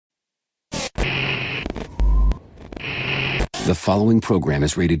The following program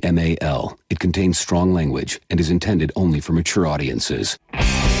is rated MAL. It contains strong language and is intended only for mature audiences. Green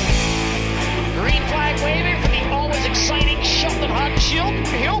flag waving for the always exciting Sheldon Hutchfield.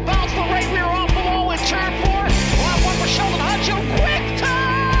 He'll bounce the right rear off the wall in turn 4. Lap 1 for Sheldon Hutchfield. Quick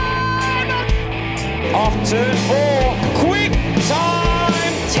time! Off turn 4. Quick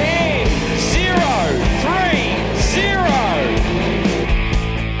time 10, 0, 3, 0.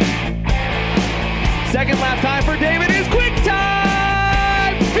 Second lap time for David is quick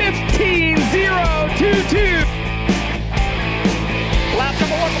time 15, 0, 2, 2. Lap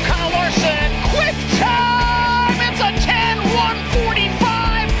number 1 for Kyle Larson. Quick time! It's a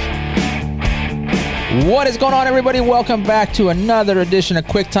 10-145. What is going on, everybody? Welcome back to another edition of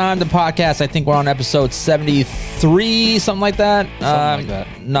Quick Time, the podcast. I think we're on episode 73, something like that.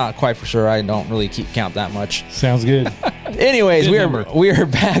 Not quite for sure. I don't really keep count that much. Sounds good. Anyways, we are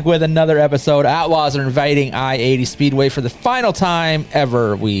back with another episode. Outlaws are invading I-80 Speedway for the final time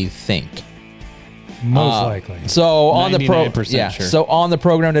ever, we think. Most likely. So on the sure. So on the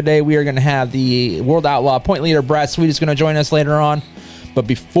program today, we are going to have the World Outlaw point leader Brad Sweet is going to join us later on. But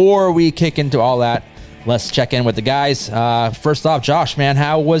before we kick into all that, let's check in with the guys. First off, Josh, man,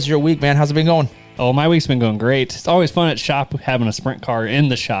 how was your week, man? How's it been going? Oh, my week's been going great. It's always fun at shop having a sprint car in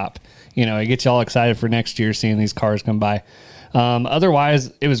the shop. You know, it gets you all excited for next year seeing these cars come by.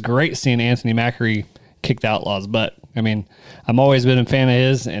 Otherwise, it was great seeing Anthony Macri kick the Outlaws' butt. I mean, I'm always been a fan of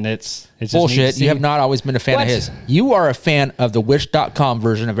his, and it's just bullshit. You have not always been a fan of his. You are a fan of the Wish.com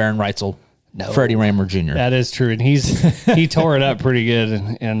version of Aaron Reitzel, Freddie Raymer Jr. That is true, and he tore it up pretty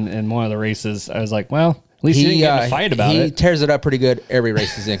good in one of the races. I was like, well, at least he didn't get in a fight about it. He tears it up pretty good every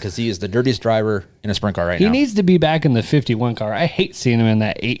race he's in because he is the dirtiest driver in a sprint car right now. He needs to be back in the 51 car. I hate seeing him in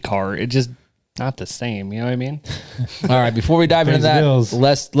that 8 car. It just not the same. You know what I mean? All right, before we dive into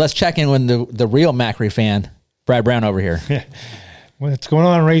that, let's check in with the real Macri fan, Brad Brown over here. Yeah. What's going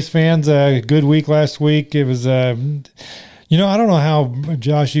on, race fans? Good week last week. It was, I don't know how,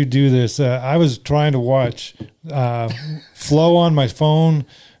 Josh, you do this. I was trying to watch Flow on my phone,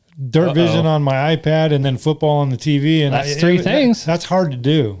 Dirt Vision on my iPad, and then football on the TV. And that's three things. That's hard to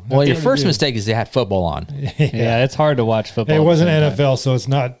do. Well, your first mistake is they had football on. Yeah, it's hard to watch football. It wasn't NFL, so it's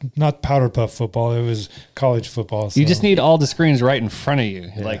not powder puff football. It was college football. So. You just need all the screens right in front of you,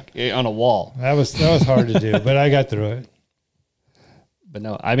 like on a wall. That was hard to do, but I got through it. But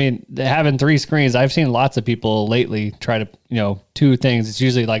no, I mean, having 3 screens, I've seen lots of people lately try to, 2 things. It's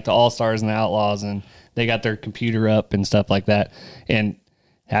usually like the All-Stars and the Outlaws, and they got their computer up and stuff like that. And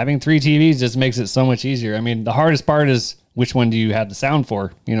having 3 TVs just makes it so much easier. I mean, the hardest part is which one do you have the sound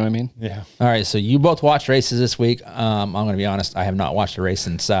for? You know what I mean? Yeah. All right, so you both watched races this week. I'm going to be honest, I have not watched a race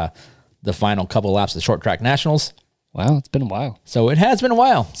since the final couple laps of the Short Track Nationals. Wow, it's been a while. So it has been a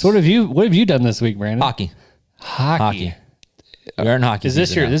while. So what have you done this week, Brandon? Hockey. We're in hockey. Is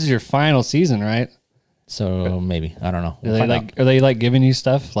this this is your final season, right? So maybe, I don't know. Are they like giving you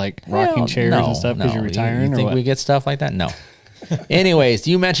stuff like rocking chairs and stuff because you're retiring? You think we get stuff like that? No. Anyways,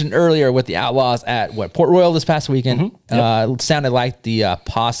 you mentioned earlier with the Outlaws at Port Royal this past weekend. Mm-hmm. It sounded like the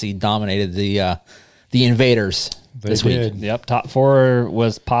posse dominated the Invaders this week. Yep. Top 4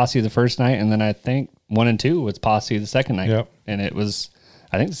 was Posse the first night, and then I think 1 and 2 was Posse the second night. Yep. And it was,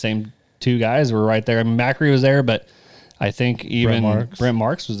 I think the same 2 guys were right there. I mean, Macri was there, but I think even Brent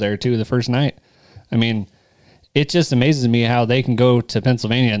Marks was there too the first night. I mean, it just amazes me how they can go to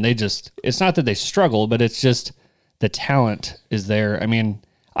Pennsylvania and it's not that they struggle, but it's just the talent is there. I mean,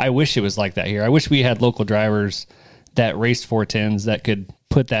 I wish it was like that here. I wish we had local drivers that raced 410s that could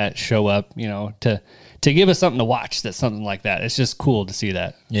put that show up, to give us something to watch. That's something like that. It's just cool to see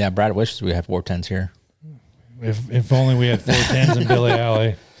that. Yeah, Brad wishes we had 410s here. If only we had 410s in Billy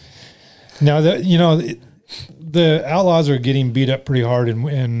Alley. Now, the Outlaws are getting beat up pretty hard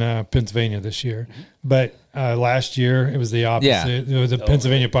in Pennsylvania this year, but last year it was the opposite. Yeah. The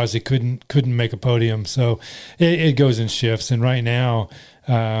Pennsylvania posse couldn't make a podium, so it goes in shifts. And right now,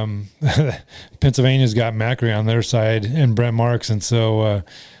 Pennsylvania's got Macri on their side and Brent Marks, and so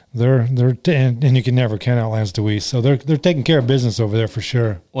and you can never count out Lance Deweese, so they're taking care of business over there for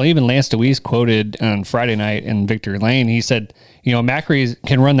sure. Well, even Lance Deweese quoted on Friday night in Victory Lane, he said, Macri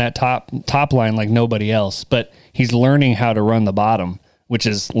can run that top line like nobody else, but he's learning how to run the bottom, which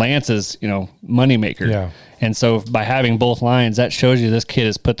is Lance's, moneymaker. Yeah. And so by having both lines, that shows you this kid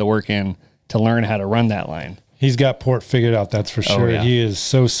has put the work in to learn how to run that line. He's got Port figured out, that's for sure. Yeah. He is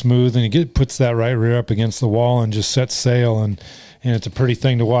so smooth, and puts that right rear up against the wall and just sets sail, and it's a pretty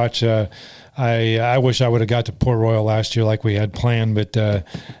thing to watch. I wish I would have got to Port Royal last year like we had planned, but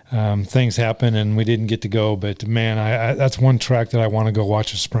things happen and we didn't get to go. But man, I that's one track that I want to go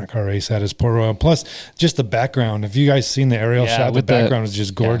watch a sprint car race at is Port Royal. Plus, just the background. Have you guys seen the aerial shot? The background is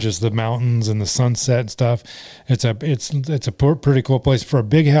just gorgeous. The mountains and the sunset and stuff. It's a pretty cool place for a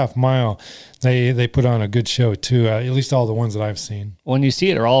big half mile. They put on a good show too. At least all the ones that I've seen. When you see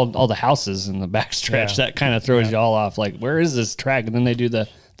it, are all the houses in the backstretch. That kind of throws you all off. Like, where is this track? And then they do the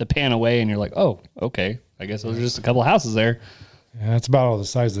pan away, and you're like, oh, okay. I guess those are just a couple houses there. Yeah, that's about all the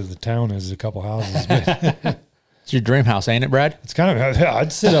size of the town is, a couple houses. But it's your dream house, ain't it, Brad? It's kind of.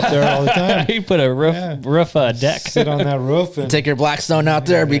 I'd sit up there all the time. You put a roof deck. Sit on that roof and take your Blackstone out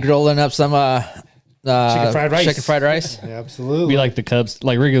there. Be rolling up some chicken fried rice. Chicken fried rice. Yeah, absolutely. Be like the Cubs,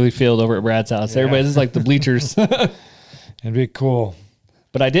 like Wrigley Field over at Brad's house. Everybody, this is like the bleachers. It'd be cool.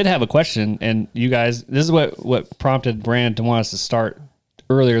 But I did have a question, and you guys, this is what prompted Brand to want us to start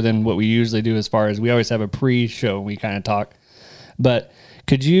earlier than what we usually do, as far as we always have a pre-show and we kind of talk. But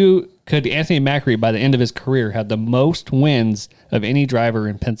could Anthony Macri by the end of his career have the most wins of any driver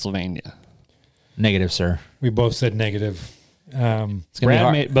in Pennsylvania? Negative, sir. We both said negative. Brad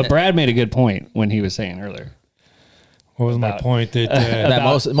made a good point when he was saying earlier. What was my point? That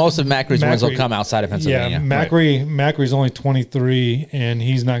most of Macri's wins will come outside of Pennsylvania. Yeah, Macri's only 23, and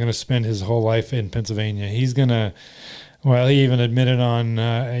he's not going to spend his whole life in Pennsylvania. He's going to. Well, he even admitted on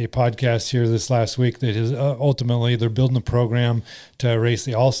a podcast here this last week that ultimately they're building a program to race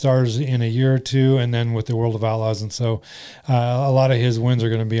the All-Stars in a year or two, and then with the World of Outlaws. And so a lot of his wins are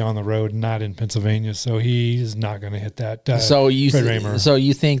going to be on the road, not in Pennsylvania. So he is not going to hit that. So you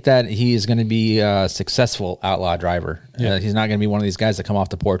think that he is going to be a successful outlaw driver? Yeah. He's not going to be one of these guys that come off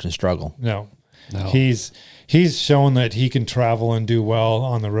the porch and struggle. No. He's shown that he can travel and do well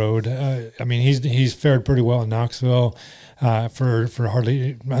on the road. I mean, he's fared pretty well in Knoxville for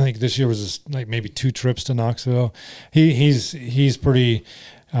hardly. I think this year was like maybe 2 trips to Knoxville. He's pretty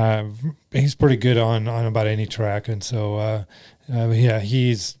good on about any track, and so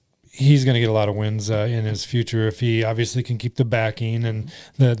he's going to get a lot of wins in his future if he obviously can keep the backing and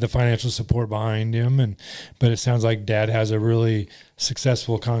the financial support behind him. But it sounds like Dad has a really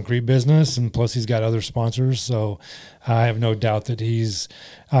successful concrete business, and plus he's got other sponsors. So I have no doubt that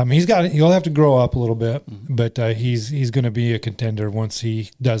he'll have to grow up a little bit, but he's going to be a contender once he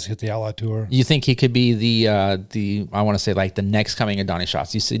does hit the Outlaw Tour. You think he could be the I want to say like the next coming of Donnie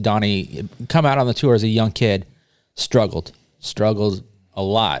Schatz? You see Donnie come out on the tour as a young kid, struggled a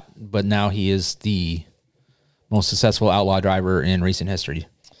lot, but now he is the most successful outlaw driver in recent history.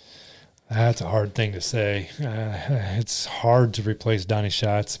 That's a hard thing to say. It's hard to replace Donnie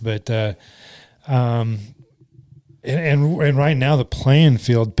Schatz, but and right now the playing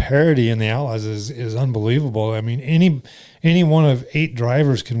field parity in the Outlaws is unbelievable. I mean, any one of 8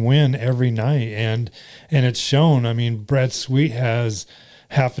 drivers can win every night, and it's shown. I mean, Brad Sweet has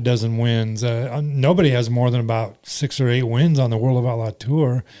half a dozen wins. Nobody has more than about 6 or 8 wins on the World of Outlaw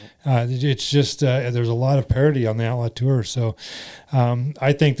Tour. It's just there's a lot of parity on the Outlaw Tour. So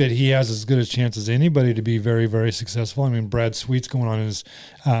I think that he has as good a chance as anybody to be very, very successful. I mean, Brad Sweet's going on his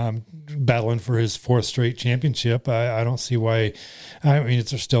battling for his 4th straight championship. I don't see why. I mean,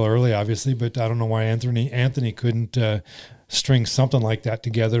 it's still early, obviously, but I don't know why Anthony couldn't string something like that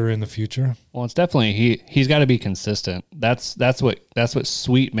together in the future. Well, it's definitely he's got to be consistent. That's what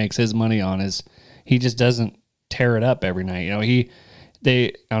Sweet makes his money on, is he just doesn't tear it up every night. You know,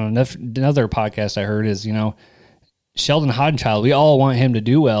 they on another podcast I heard is, you know, Sheldon Hodgenchild, we all want him to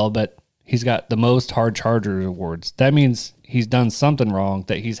do well, but he's got the most hard charger awards. That means he's done something wrong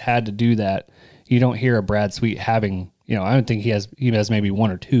that he's had to do that. You don't hear a Brad Sweet having, you know, I don't think he has maybe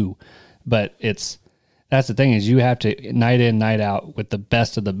 1 or 2, but that's the thing, is you have to night in, night out with the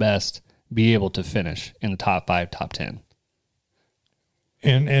best of the best be able to finish in the top 5, top 10.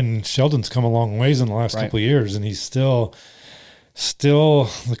 And Sheldon's come a long ways in the last couple of years, and he's still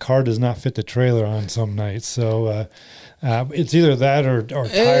the car does not fit the trailer on some nights. So it's either that or tire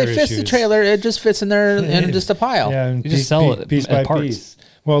issues. It fits the trailer. It just fits in there in just a pile. Yeah, and you just sell it piece by parts. piece.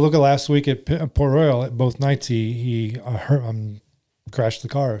 Well, look at last week at Port Royal. At both nights, he crashed the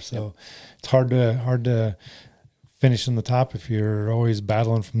car. So it's hard to finish in the top if you're always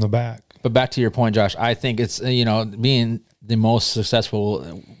battling from the back. But back to your point, Josh, I think it's, you know, being the most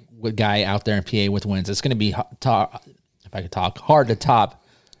successful guy out there in PA with wins, it's going to be hard to top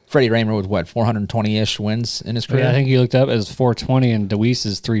Freddie Raymer with 420-ish wins in his career. Yeah, I think he looked up as 420 and DeWeese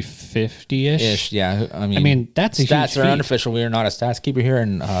is 350-ish. Yeah, I mean that's a stats huge are unofficial. We are not a stats keeper here,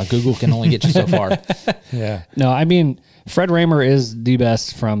 and Google can only get you so far. Yeah. No, I mean, Fred Raymer is the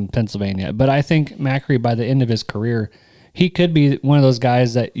best from Pennsylvania, but I think Macri, by the end of his career, he could be one of those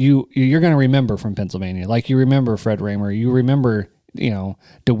guys that you're going to remember from Pennsylvania. Like you remember Fred Raymer, you remember,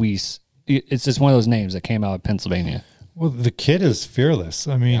 DeWeese. It's just one of those names that came out of Pennsylvania. Well, the kid is fearless.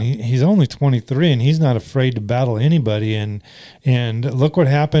 I mean, he's only 23 and he's not afraid to battle anybody. And look what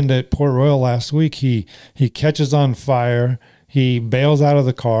happened at Port Royal last week. He catches on fire. He bails out of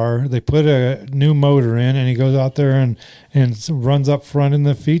the car. They put a new motor in, and he goes out there and runs up front in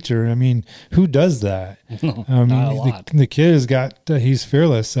the feature. I mean, who does that? Not a lot. The kid has got. He's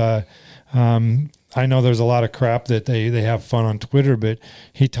fearless. I know there's a lot of crap that they have fun on Twitter, but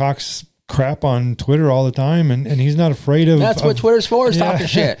he talks crap on Twitter all the time, and he's not afraid of. That's what Twitter's for, is talking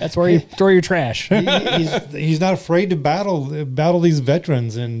shit. That's where you throw your trash. He's not afraid to battle these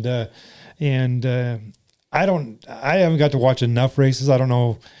veterans, and I haven't got to watch enough races. I don't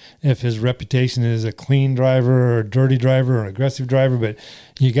know if his reputation is a clean driver or a dirty driver or an aggressive driver, but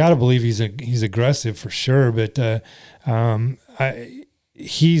you got to believe he's aggressive for sure. But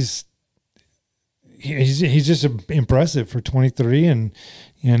he's just impressive for 23, and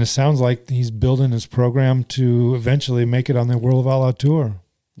it sounds like he's building his program to eventually make it on the World of Outlaw Tour.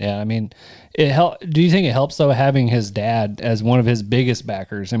 Yeah, I mean, do you think it helps, though, having his dad as one of his biggest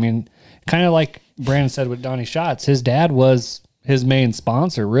backers? I mean, kind of like Brandon said with Donnie Schatz, his dad was his main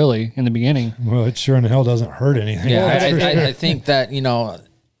sponsor, really, in the beginning. Well, it sure in the hell doesn't hurt anything. Yeah, I think that,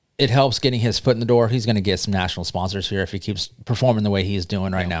 it helps getting his foot in the door. He's going to get some national sponsors here if he keeps performing the way he's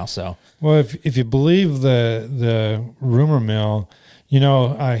doing right now. So, well, if you believe the rumor mill,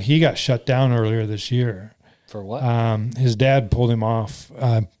 he got shut down earlier this year. For what? His dad pulled him off,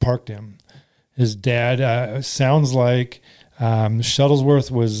 parked him. His dad sounds like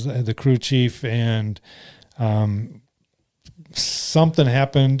Shuttlesworth was the crew chief, and something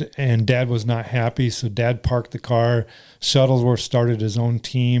happened, and Dad was not happy, so Dad parked the car. Shuttlesworth started his own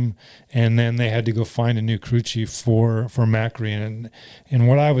team, and then they had to go find a new crew chief for Macri. And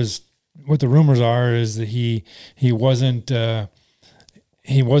what the rumors are is that he wasn't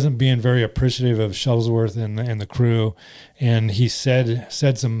being very appreciative of Shuttlesworth and the crew, and he said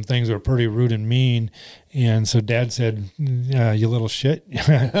some things that were pretty rude and mean. And so Dad said, "You little shit,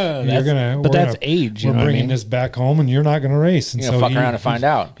 that's age. We're bringing this back home, and you're not going to race." And so fuck around and find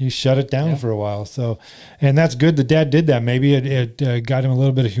out. He shut it down for a while. So, and that's good that Dad did that. Maybe it got him a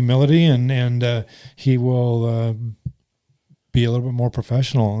little bit of humility, and he will be a little bit more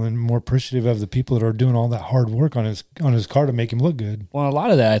professional and more appreciative of the people that are doing all that hard work on his car to make him look good. Well, a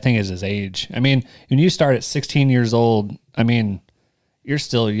lot of that I think is his age. I mean, when you start at 16 years old, I mean, you're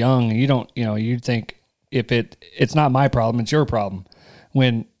still young. You don't, you'd think if it's not my problem, it's your problem.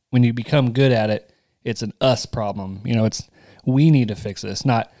 When you become good at it, it's an us problem. It's we need to fix this.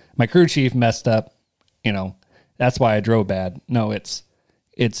 Not my crew chief messed up. That's why I drove bad. No, it's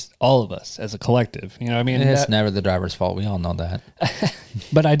all of us as a collective. I mean, it's never the driver's fault. We all know that.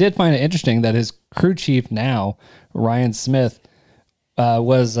 But I did find it interesting that his crew chief now, Ryan Smith,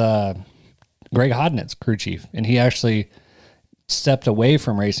 was Greg Hodnett's crew chief, and he actually stepped away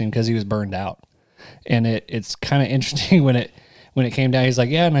from racing because he was burned out. And it's kind of interesting when it came down. He's like,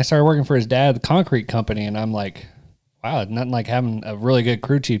 yeah, and I started working for his dad, the concrete company, and I'm like, wow, nothing like having a really good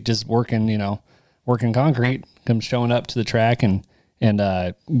crew chief just working concrete, showing up to the track and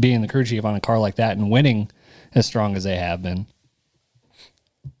being the crew chief on a car like that and winning as strong as they have been.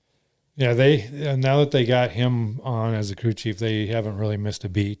 Yeah, now that they got him on as a crew chief, they haven't really missed a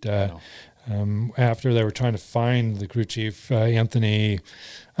beat. After they were trying to find the crew chief, Anthony,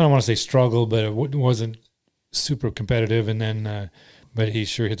 I don't want to say struggled, but it wasn't super competitive. And then, but he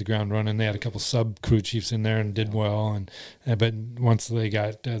sure hit the ground running. They had a couple sub crew chiefs in there and did well. But once they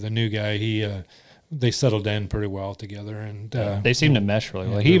got the new guy, they settled in pretty well together, and they seem to mesh really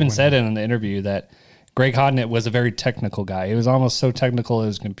well. He even said in the interview that Greg Hodnett was a very technical guy. It was almost so technical it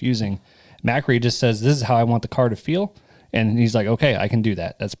was confusing. Macri just says, "This is how I want the car to feel," and he's like, "Okay, I can do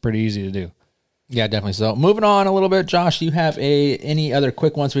that. That's pretty easy to do." Yeah, definitely. So moving on a little bit, Josh, do you have any other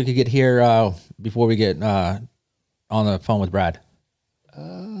quick ones we could get here before we get on the phone with Brad?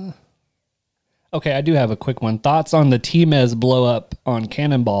 Okay, I do have a quick one. Thoughts on the T-Mez blow up on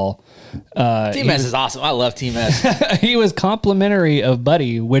Cannonball? T-Mez is awesome. I love T-Mez. He was complimentary of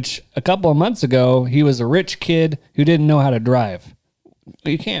Buddy, which a couple of months ago, he was a rich kid who didn't know how to drive.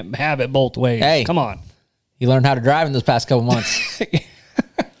 You can't have it both ways. Hey, come on. He learned how to drive in those past couple months.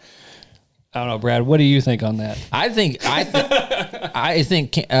 I don't know, Brad. What do you think on that? I think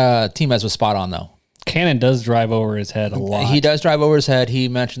T-Mez was spot on, though. Cannon does drive over his head a lot. He does drive over his head. He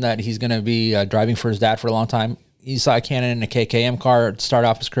mentioned that he's going to be driving for his dad for a long time. You saw Cannon in a KKM car start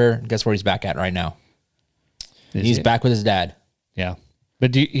off his career. Guess where he's back at right now? He's back with his dad. Yeah.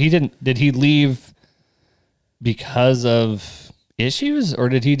 But did he leave because of issues, or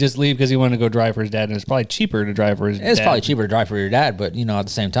did he just leave because he wanted to go drive for his dad? And it's probably cheaper to drive for his dad. It's probably cheaper to drive for your dad, but at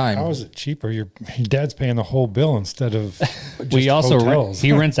the same time, how is it cheaper? Your dad's paying the whole bill instead of just hotels.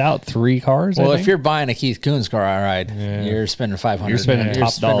 He rents out 3 cars. Well, if you're buying a Keith Kunz car, all right, you're spending $500. You're spending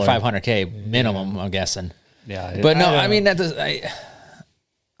top dollar. $500K minimum, I'm guessing. Yeah, but no, I mean that does.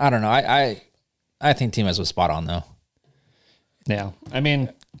 I don't know. I think Timas was spot on though. Yeah, I mean,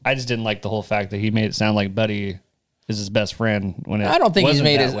 I just didn't like the whole fact that he made it sound like Buddy is his best friend when I don't think wasn't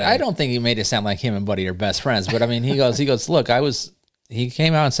he made that it. way. I don't think he made it sound like him and Buddy are best friends. But I mean, he goes, look, he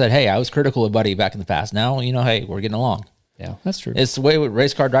came out and said, hey, I was critical of Buddy back in the past. Now, hey, we're getting along. Yeah, that's true. It's the way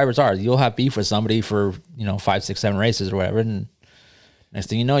race car drivers are. You'll have beef with somebody for 5, 6, 7 races or whatever, and next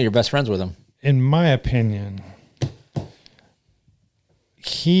thing you know, you're best friends with them. In my opinion,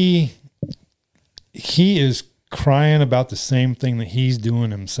 he is crying about the same thing that he's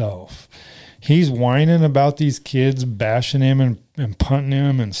doing himself. He's whining about these kids, bashing him and punting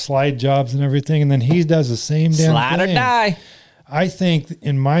him and slide jobs and everything, and then he does the same damn Slide thing. or die. I think,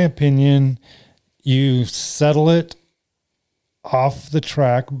 in my opinion, you settle it off the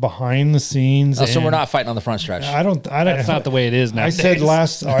track, behind the sines. So we're not fighting on the front stretch. I don't. That's not the way it is now. I said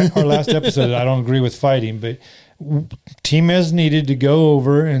our last episode, I don't agree with fighting, but Timas needed to go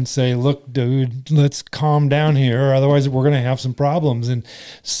over and say, look, dude, let's calm down here, or otherwise we're going to have some problems. And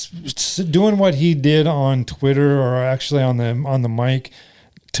doing what he did on Twitter, or actually on the mic,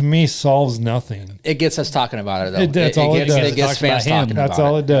 to me solves nothing. It gets us talking about it, though. That's all it does. It gets fans talking about it. That's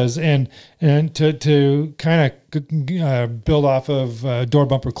all it does. And to kind of build off of Door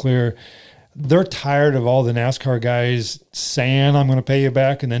Bumper Clear, they're tired of all the NASCAR guys saying, I'm going to pay you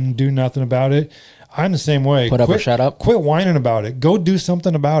back, and then do nothing about it. I'm the same way. Put up or shut up. Quit whining about it. Go do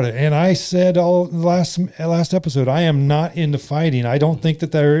something about it. And I said all last episode, I am not into fighting. I don't think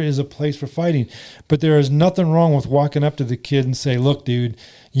that there is a place for fighting. But there is nothing wrong with walking up to the kid and say, look, dude,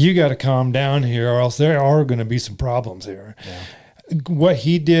 you got to calm down here, or else there are going to be some problems here. Yeah. What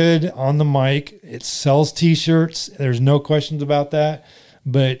he did on the mic, it sells T-shirts. There's no questions about that.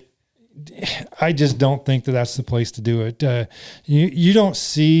 But I just don't think that that's the place to do it. You don't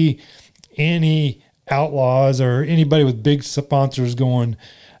see any outlaws or anybody with big sponsors going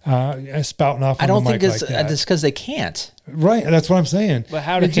spouting off on I don't the mic think like that. it's because they can't. Right, that's what I'm saying. But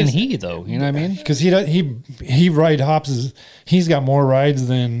how can he though? You know what I mean? Because he ride hops. He's got more rides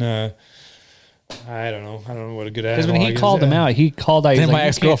than I don't know what a good because when he called him out, he called out my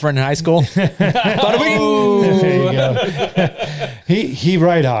ex-girlfriend in high school. There you go. he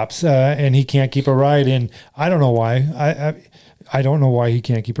ride hops and he can't keep a ride, and I don't know why. I don't know why he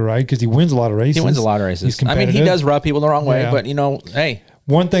can't keep a ride, because he wins a lot of races. He wins a lot of races. He's competitive. He does rub people the wrong way, Yeah. but hey.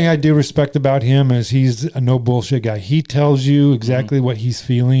 One thing I do respect about him is he's a no bullshit guy. He tells you exactly what he's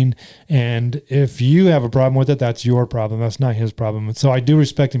feeling, and if you have a problem with it, that's your problem. That's not his problem. And so I do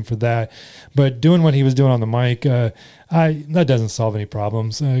respect him for that. But doing what he was doing on the mic, that doesn't solve any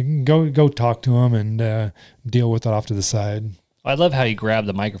problems. Go talk to him and deal with it off to the side. I love how he grabbed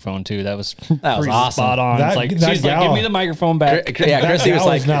the microphone too. That was awesome. Spot on. That- It's like, that she's like, gal- give me the microphone back. Yeah, Chrissy was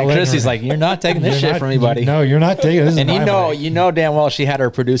like, not letting her- you're not taking this shit from me, buddy. No, you're not taking this. And is my mic. you know damn well she had her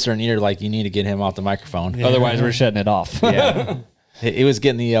producer in ear like, you need to get him off the microphone. Otherwise, we're shutting it off. Yeah. He was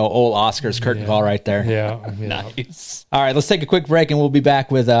getting the old Oscars curtain call right there. Yeah. Nice. All right, let's take a quick break, and we'll be back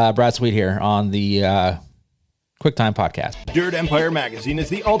with Brad Sweet here on the QuickTime Podcast. Dirt Empire Magazine is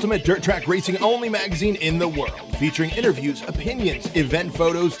the ultimate dirt track racing only magazine in the world, featuring interviews, opinions, event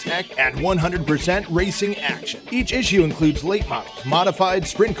photos, tech, and 100% racing action. Each issue includes late models, modified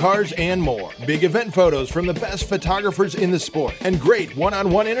sprint cars, and more. Big event photos from the best photographers in the sport, and great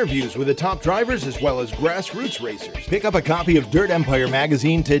one-on-one interviews with the top drivers as well as grassroots racers. Pick up a copy of Dirt Empire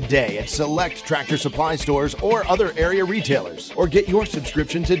Magazine today at select Tractor Supply stores or other area retailers, or get your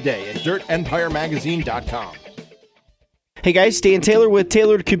subscription today at dirtempiremagazine.com. Hey guys, Dan Taylor with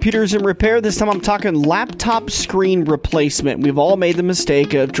Tailored Computers and Repair. This time I'm talking laptop screen replacement. We've all made the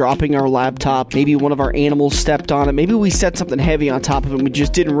mistake of dropping our laptop. Maybe one of our animals stepped on it. Maybe we set something heavy on top of it and we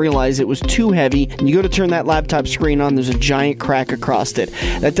just didn't realize it was too heavy. And you go to turn that laptop screen on, there's a giant crack across it.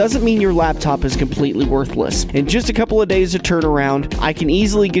 That doesn't mean your laptop is completely worthless. In just a couple of days of turnaround, I can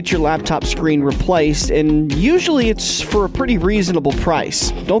easily get your laptop screen replaced, and usually it's for a pretty reasonable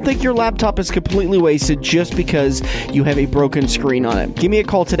price. Don't think your laptop is completely wasted just because you have a broken screen on it. Give me a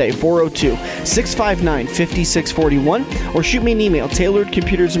call today, 402-659-5641, or shoot me an email,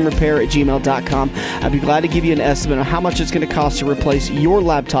 tailoredcomputersandrepair@gmail.com. I'd be glad to give you an estimate on how much it's going to cost to replace your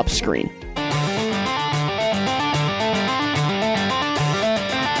laptop screen.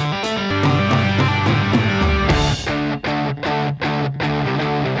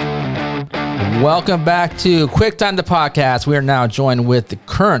 Welcome back to Quick Time the Podcast. We are now joined with the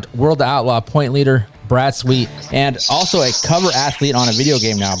current World Outlaw point leader, Brad Sweet, and also a cover athlete on a video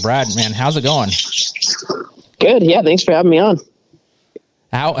game now. Brad, man, how's it going? Good. Yeah, thanks for having me on.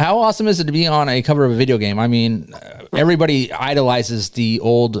 How awesome is it to be on a cover of a video game? I mean, everybody idolizes the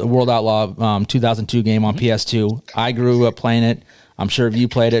old World Outlaw 2002 game on PS2. I grew up playing it. I'm sure if you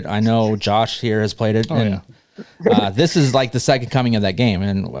played it, I know Josh here has played it. This is like the second coming of that game.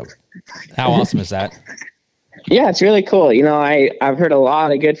 And how awesome is that? Yeah, it's really cool. You know, I've heard a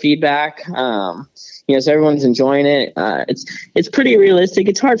lot of good feedback. You know, so everyone's enjoying it. It's pretty realistic.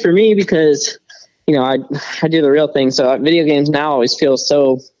 It's hard for me because, you know, I do the real thing. So video games now always feel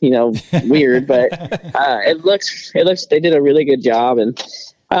so, you know, weird, but it looks, they did a really good job. And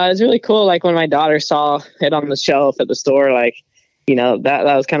it's really cool. Like when my daughter saw it on the shelf at the store, like, you know, that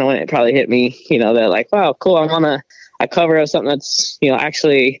was kind of when it probably hit me, you know, that like, wow, cool. I'm on a cover of something that's, you know,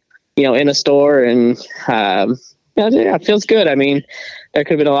 actually, you know, in a store, and yeah, it feels good. I mean, there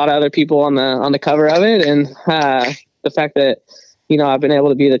could have been a lot of other people on the cover of it, and the fact that, you know, I've been able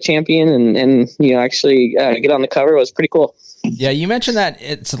to be the champion and you know, actually get on the cover was pretty cool. Yeah, you mentioned that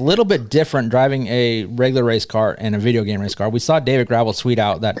it's a little bit different driving a regular race car and a video game race car. We saw David Gravel tweet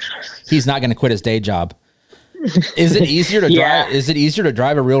out that he's not going to quit his day job. Is it easier to drive? Is it easier to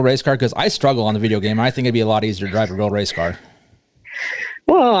drive a real race car? Because I struggle on the video game. I think it'd be a lot easier to drive a real race car.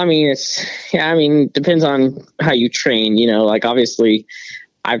 Well, I mean, depends on how you train, you know, like obviously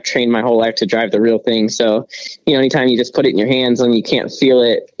I've trained my whole life to drive the real thing. So, you know, anytime you just put it in your hands and you can't feel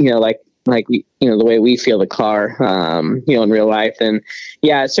it, you know, like we, you know, the way we feel the car, you know, in real life, then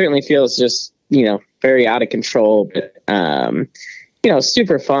yeah, it certainly feels just, you know, very out of control, but, you know,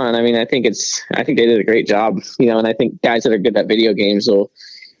 super fun. I mean, I think they did a great job, you know, and I think guys that are good at video games will,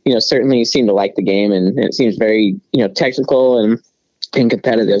 you know, certainly seem to like the game, and it seems very, you know, technical and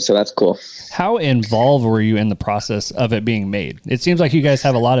competitive, so that's cool. How involved were you in the process of it being made? It seems like you guys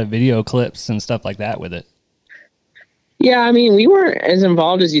have a lot of video clips and stuff like that with it. Yeah, I mean, we weren't as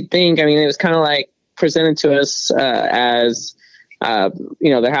involved as you'd think. I mean, it was kind of like presented to us as, you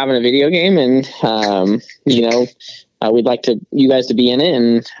know, they're having a video game, and, you know, we'd like you guys to be in it,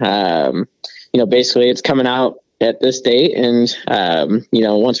 and, you know, basically it's coming out at this date, and you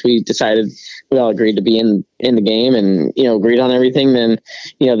know, once we decided, we all agreed to be in the game, and you know, agreed on everything, then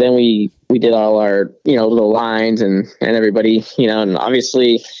you know, then we did all our, you know, little lines and everybody, you know, and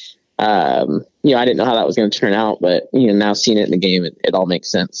obviously you know, I didn't know how that was going to turn out, but you know, now seeing it in the game, it all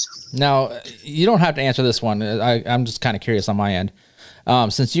makes sense. Now, you don't have to answer this one. I'm just kind of curious on my end.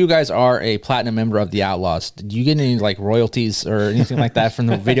 Since you guys are a platinum member of the Outlaws, did you get any like royalties or anything like that from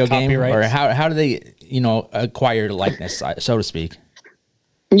the video game, or how do they, you know, acquire likeness, so to speak?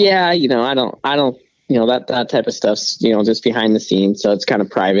 Yeah, you know, I don't, you know, that type of stuff's, you know, just behind the scenes, so it's kind of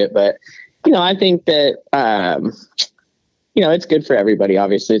private. But you know, I think that you know, it's good for everybody.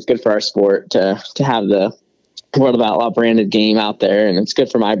 Obviously, it's good for our sport to have the World of Outlaw branded game out there, and it's good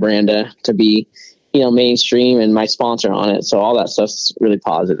for my brand to be, you know, mainstream and my sponsor on it. So all that stuff's really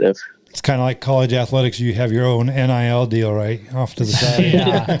positive. It's kind of like college athletics. You have your own NIL deal, right? Off to the side.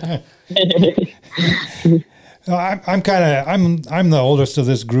 Yeah. I'm the oldest of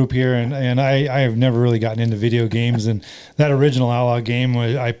this group here, and I have never really gotten into video games. And that original Outlaw game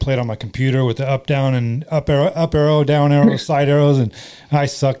I played on my computer with the up arrow, down arrow, side arrows, and I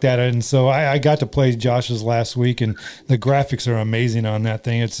sucked at it. And so I got to play Josh's last week, and the graphics are amazing on that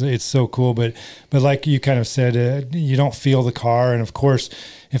thing. It's so cool. But like you kind of said, you don't feel the car, and of course,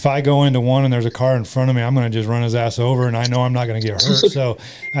 if I go into one and there's a car in front of me, I'm going to just run his ass over, and I know I'm not going to get hurt. So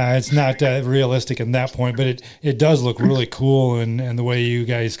it's not realistic at that point, but it does look really cool, and the way you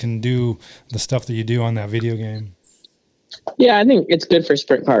guys can do the stuff that you do on that video game. Yeah, I think it's good for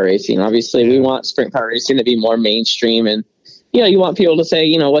sprint car racing. Obviously, we want sprint car racing to be more mainstream, and you know, you want people to say,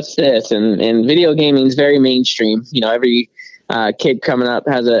 you know, what's this? And video gaming is very mainstream. You know, every kid coming up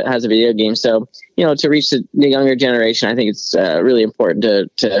has a video game. So, you know, to reach the younger generation, I think it's really important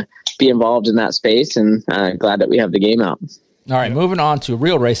to be involved in that space, and glad that we have the game out. All right, moving on to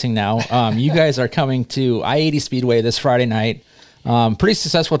real racing now. You guys are coming to I-80 Speedway this Friday night. Pretty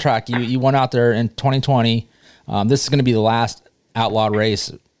successful track. You went out there in 2020. This is going to be the last Outlaw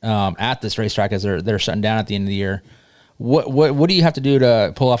race at this racetrack, as they're shutting down at the end of the year. What do you have to do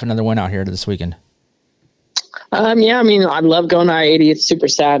to pull off another win out here this weekend? Yeah, I mean, I love going to I-80. It's super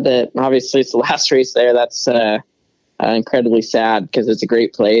sad that obviously it's the last race there. That's incredibly sad because it's a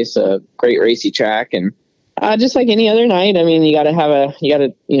great place, a great racy track, and just like any other night, I mean, you got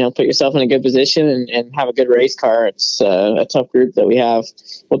to you know, put yourself in a good position and have a good race car. It's a tough group that we have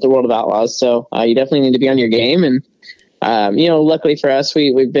with the World of Outlaws, so you definitely need to be on your game, and luckily for us,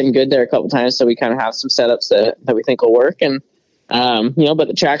 we've been good there a couple times, so we kind of have some setups that we think will work. And but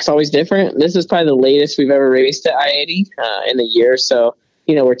the track's always different. This is probably the latest we've ever raced at I-80 in the year. So,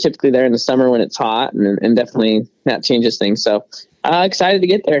 we're typically there in the summer when it's hot, and definitely that changes things. So excited to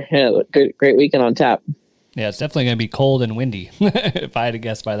get there. Yeah, great weekend on tap. Yeah, it's definitely going to be cold and windy if I had to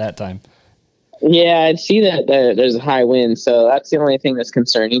guess by that time. Yeah, I'd see that there's a high wind, so that's the only thing that's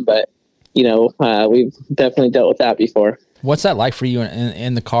concerning. But, we've definitely dealt with that before. What's that like for you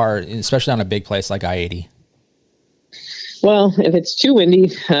in the car, especially on a big place like I-80? Well, if it's too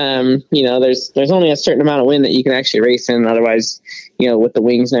windy, there's only a certain amount of wind that you can actually race in. Otherwise, with the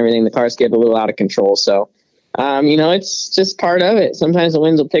wings and everything, the cars get a little out of control. So, it's just part of it. Sometimes the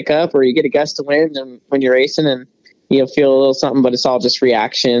winds will pick up, or you get a gust of wind and when you're racing, and feel a little something, but it's all just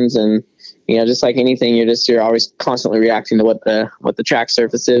reactions. And just like anything, you're always constantly reacting to what the track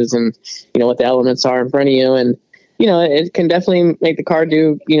surface is and what the elements are in front of you. And it can definitely make the car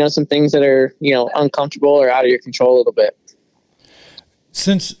do some things that are uncomfortable or out of your control a little bit.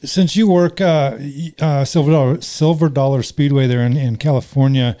 Since you work Silver Dollar Speedway there in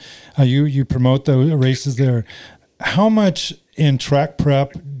California, you promote the races there. How much in track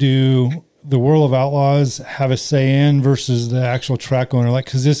prep do the World of Outlaws have a say in versus the actual track owner? Like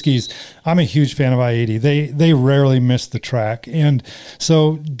Koziski's, I'm a huge fan of I-80. They rarely miss the track. And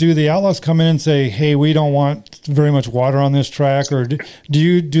so do the Outlaws come in and say, hey, we don't want very much water on this track? Or do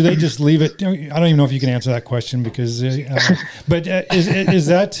they just leave it? I don't even know if you can answer that question because, but is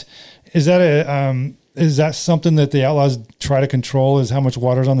that something that the Outlaws try to control, is how much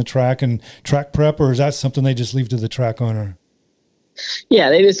water's on the track and track prep, or is that something they just leave to the track owner? Yeah,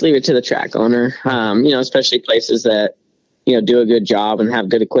 they just leave it to the track owner, especially places that, do a good job and have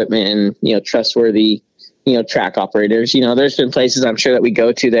good equipment and, trustworthy, track operators. There's been places I'm sure that we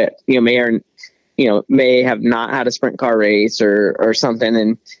go to that, may have not had a sprint car race or something.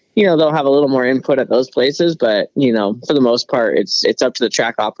 And, they'll have a little more input at those places, but, for the most part, it's up to the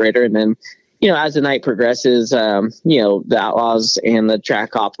track operator. And then, as the night progresses, the Outlaws and the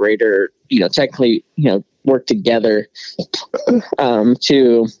track operator, technically, work together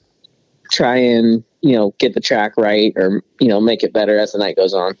to try and get the track right or make it better as the night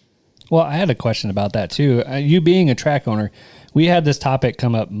goes on. Well, I had a question about that too. You being a track owner, we had this topic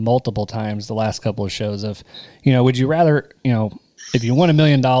come up multiple times the last couple of shows of, would you rather, if you won $1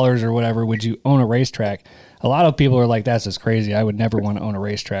 million or whatever, would you own a racetrack? A lot of people are like, that's just crazy. I would never want to own a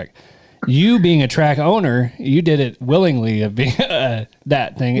racetrack. You being a track owner, you did it willingly of being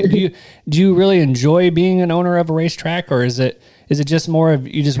that thing. Do you really enjoy being an owner of a racetrack, or is it just more of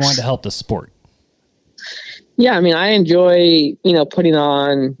you just wanted to help the sport? Yeah, I mean, I enjoy putting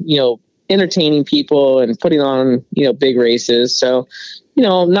on entertaining people and putting on big races. So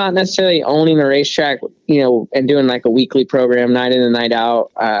not necessarily owning a racetrack and doing like a weekly program, night in and night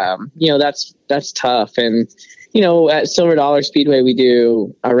out. That's tough. And at Silver Dollar Speedway, we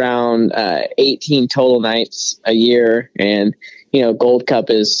do around 18 total nights a year. And, Gold Cup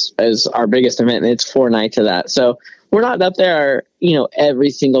is our biggest event, and it's 4 nights of that. So we're not up there, every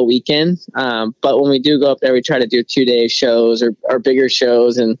single weekend. But when we do go up there, we try to do 2-day shows or bigger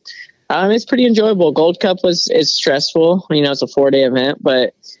shows. And it's pretty enjoyable. Gold Cup is stressful. It's a 4-day event,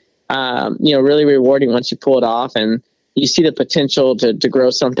 but, really rewarding once you pull it off and you see the potential to grow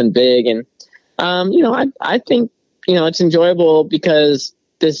something big. And, I think, it's enjoyable because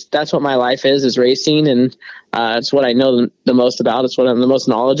that's what my life is racing. And, it's what I know the most about. It's what I'm the most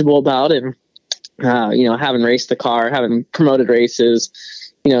knowledgeable about. And, having raced the car, having promoted races,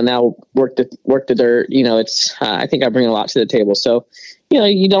 now work the dirt, it's, I think I bring a lot to the table. So,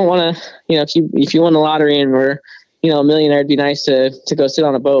 you don't want to, if you won the lottery and we're, a millionaire, it'd be nice to go sit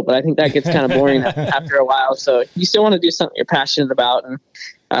on a boat, but I think that gets kind of boring after a while. So you still want to do something you're passionate about. And,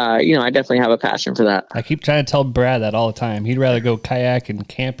 I definitely have a passion for that. I keep trying to tell Brad that all the time. He'd rather go kayak and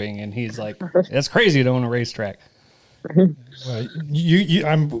camping. And he's like, that's crazy to own a racetrack. Well,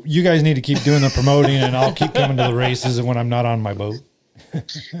 you guys need to keep doing the promoting, and I'll keep coming to the races when I'm not on my boat.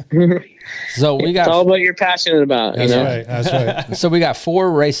 So it's all about what you're passionate about. That's right. So we got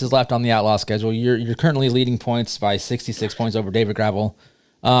 4 races left on the Outlaw schedule. You're currently leading points by 66 points over David Gravel.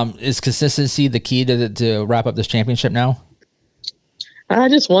 Is consistency the key to wrap up this championship now?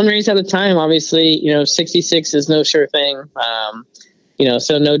 Just one race at a time. Obviously, 66 is no sure thing.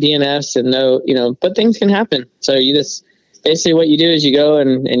 So no DNFs and no, but things can happen. So you just basically what you do is you go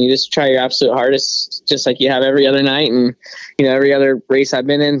and you just try your absolute hardest, just like you have every other night and, every other race I've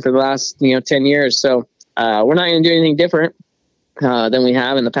been in for the last, 10 years. So we're not going to do anything different than we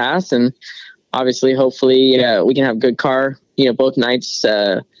have in the past. And obviously, hopefully we can have good car, both nights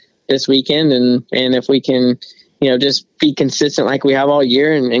this weekend. And if we can, just be consistent like we have all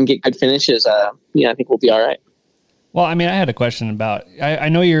year and get good finishes, I think we'll be all right. Well, I mean, I had a question about, I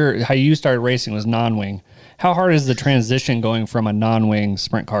know how you started racing was non-wing. How hard is the transition going from a non-wing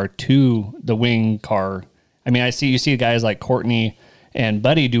sprint car to the wing car? I mean, you see guys like Courtney and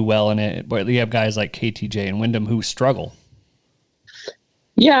Buddy do well in it, but you have guys like KTJ and Wyndham who struggle.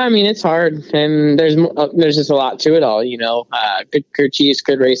 Yeah, I mean, it's hard, and there's just a lot to it all, good crew chiefs,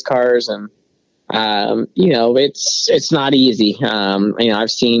 good race cars, and, it's not easy.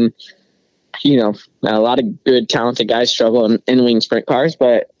 I've seen, a lot of good, talented guys struggle in wing sprint cars,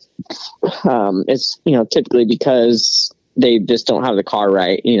 but it's, typically because they just don't have the car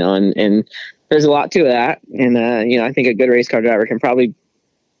right, and there's a lot to that. And, I think a good race car driver can probably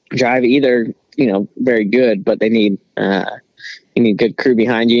drive either, very good, but they need, you need good crew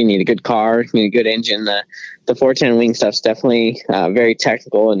behind you. You need a good car. You need a good engine. The 410 wing stuff's definitely very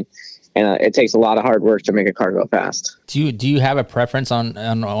technical, and it takes a lot of hard work to make a car go fast. Do you have a preference on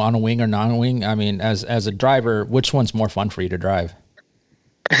a wing or non-wing? I mean, as a driver, which one's more fun for you to drive?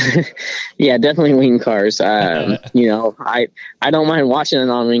 Yeah, definitely wing cars. I don't mind watching a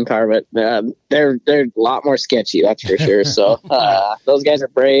non-wing car, but they're a lot more sketchy, that's for sure. So those guys are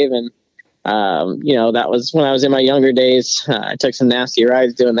brave, and that was when I was in my younger days. I took some nasty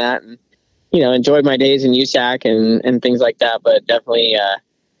rides doing that, and enjoyed my days in USAC and things like that. But definitely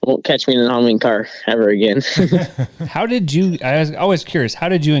won't catch me in a non-wing car ever again. How did you? I was always curious. How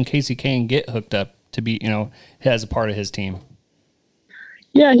did you and Kasey Kahne get hooked up to be as a part of his team?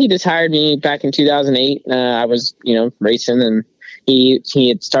 Yeah, he just hired me back in 2008. I was, racing, and he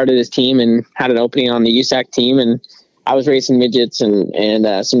had started his team and had an opening on the USAC team, and I was racing midgets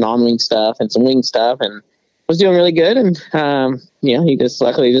and some non-wing stuff and some wing stuff, and was doing really good. And he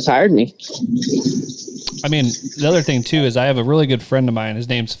luckily just hired me. I mean, the other thing too is I have a really good friend of mine. His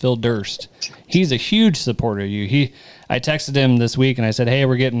name's Phil Durst. He's a huge supporter of you. I texted him this week and I said, "Hey,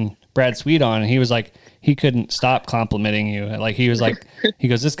 we're getting Brad Sweet on," and he was like, he couldn't stop complimenting you. Like he was like, he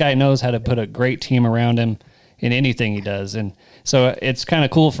goes, "This guy knows how to put a great team around him in anything he does." And so it's kind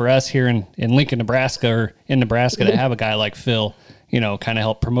of cool for us here in Lincoln, Nebraska, or in Nebraska, to have a guy like Phil, kind of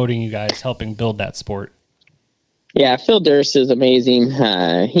help promoting you guys, helping build that sport. Yeah, Phil Durst is amazing.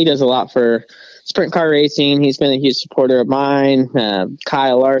 He does a lot for sprint car racing. He's been a huge supporter of mine,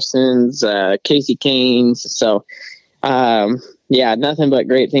 Kyle Larson's, Kasey Kahne's. So, nothing but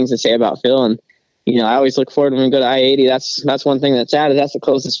great things to say about Phil. And, I always look forward when we go to I-80. That's one thing that's added. That's the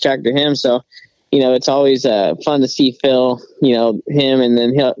closest track to him. So, it's always fun to see Phil, him, and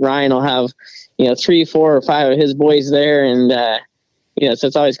then Ryan will have, 3, 4, or 5 of his boys there. And, so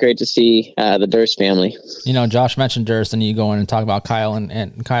it's always great to see the Durst family. Josh mentioned Durst, and you go in and talk about Kyle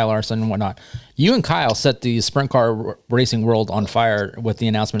and Kyle Larson and whatnot. You and Kyle set the sprint car racing world on fire with the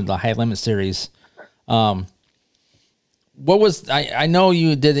announcement of the High Limit Series. What was I know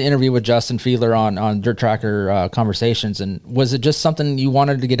you did the interview with Justin Fiedler on Dirt Tracker Conversations, and was it just something you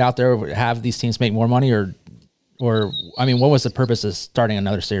wanted to get out there, have these teams make more money, or I mean, what was the purpose of starting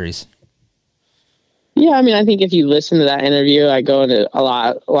another series? Yeah, I mean, I think if you listen to that interview, I go into a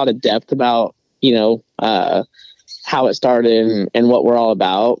lot of depth about, how it started and what we're all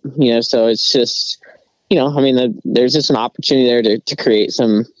about, so it's just, there's just an opportunity there to create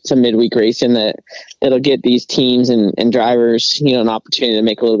some midweek racing that it'll get these teams and drivers, an opportunity to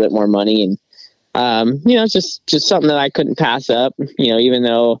make a little bit more money. And, it's just something that I couldn't pass up, even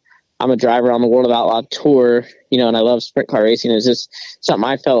though I'm a driver on the World of Outlaw Tour, and I love sprint car racing. It's just something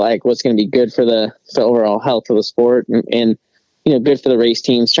I felt like was going to be good for the overall health of the sport, and good for the race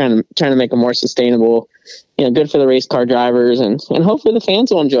teams, trying to make them more sustainable, good for the race car drivers, and hopefully the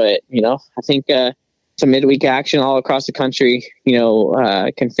fans will enjoy it. I think some midweek action all across the country,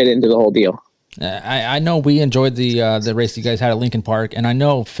 can fit into the whole deal. I know we enjoyed the race you guys had at Lincoln Park, and I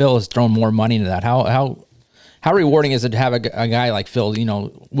know Phil has thrown more money into that. How rewarding is it to have a guy like Phil,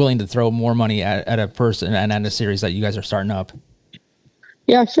 willing to throw more money at a person and at a series that you guys are starting up?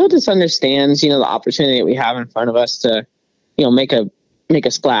 Yeah, Phil just understands, the opportunity that we have in front of us to, make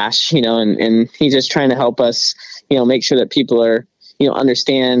a splash, and he's just trying to help us, make sure that people are,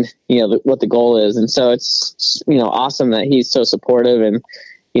 understand, what the goal is. And so it's, awesome that he's so supportive, and,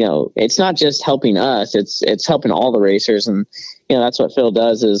 it's not just helping us, it's helping all the racers. And, that's what Phil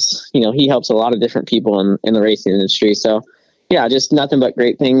does is, he helps a lot of different people in the racing industry. So yeah, just nothing but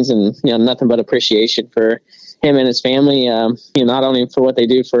great things, and, nothing but appreciation for him and his family, not only for what they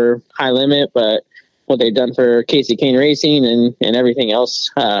do for High Limit, but what they've done for Kasey Kahne Racing and everything else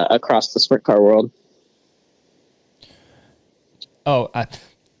across the sprint car world. Oh,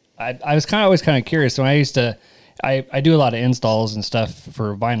 I was always kind of curious. When I I do a lot of installs and stuff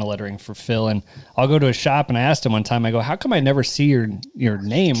for vinyl lettering for Phil, and I'll go to a shop, and I asked him one time, I go, how come I never see your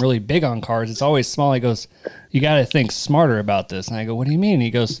name really big on cars? It's always small. He goes, you got to think smarter about this. And I go, what do you mean? He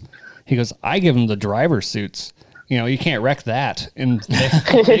goes, I give them the driver suits. You can't wreck that. And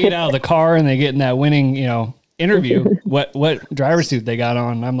they get out of the car and they get in that winning, interview, what driver suit they got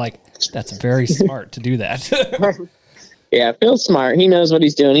on. And I'm like, that's very smart to do that. Yeah, Phil's smart. He knows what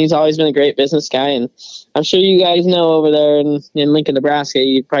he's doing. He's always been a great business guy, and I'm sure you guys know over there in Lincoln, Nebraska,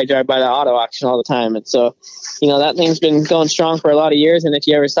 you probably drive by the auto auction all the time. And so, that thing's been going strong for a lot of years, and if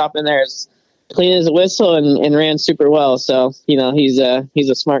you ever stop in there, it's clean as a whistle and ran super well. So, he's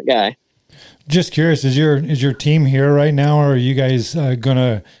a smart guy. Just curious, is your team here right now, or are you guys going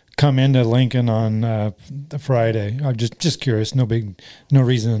to come into Lincoln on the Friday? I'm just curious. No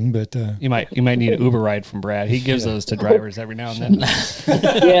reason, but you might need an Uber ride from Brad. He gives those to drivers every now and then.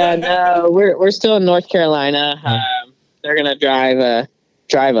 Yeah, no, we're still in North Carolina. They're gonna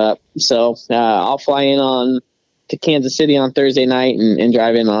drive up, so I'll fly in to Kansas City on Thursday night and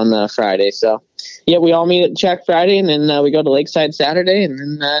drive in on Friday. So yeah, we all meet at Check Friday, and then we go to Lakeside Saturday, and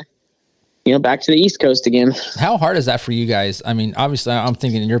then back to the East Coast again. How hard is that for you guys? I mean, obviously, I'm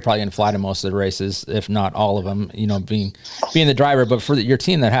thinking you're probably going to fly to most of the races, if not all of them, being the driver. But for your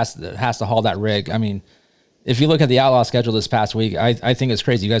team that has to haul that rig, I mean, if you look at the Outlaw schedule this past week, I think it's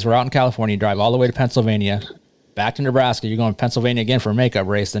crazy. You guys were out in California, you drive all the way to Pennsylvania, back to Nebraska. You're going to Pennsylvania again for a makeup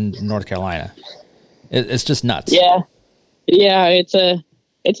race, then North Carolina. It's just nuts. Yeah, it's a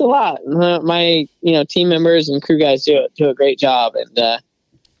lot. My team members and crew guys do a great job, and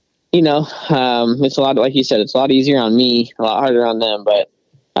it's a lot, like you said, it's a lot easier on me, a lot harder on them, but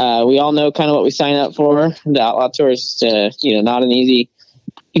we all know kind of what we sign up for. The Outlaw Tour is, not an easy,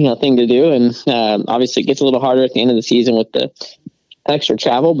 thing to do. And obviously it gets a little harder at the end of the season with the extra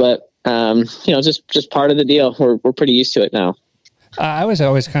travel, but, just part of the deal. We're pretty used to it now. I was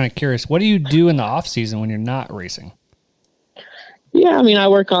always kind of curious, what do you do in the off season when you're not racing? Yeah, I mean,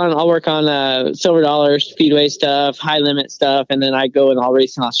 I'll work on Silver Dollar Speedway stuff, high limit stuff, and then I go and I'll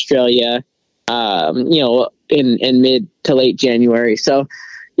race in Australia, in mid to late January. So,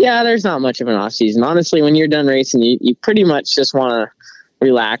 yeah, there's not much of an off season. Honestly, when you're done racing, you pretty much just want to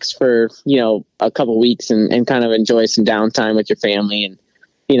relax for a couple weeks and kind of enjoy some downtime with your family. And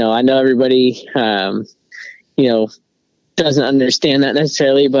I know everybody doesn't understand that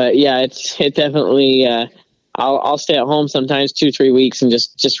necessarily, but yeah, it definitely. I'll stay at home sometimes 2-3 weeks and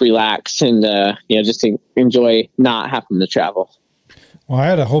just relax and just to enjoy not having to travel. Well, I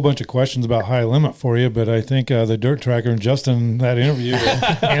had a whole bunch of questions about high limit for you, but I think the Dirt Tracker and Justin, that interview,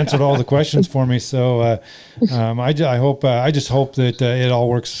 answered all the questions for me. So I just hope that it all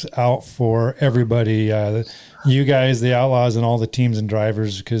works out for everybody, you guys, the Outlaws, and all the teams and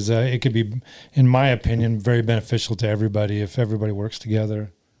drivers, because it could be, in my opinion, very beneficial to everybody if everybody works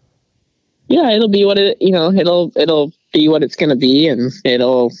together. Yeah, it'll be what it'll be what it's going to be, and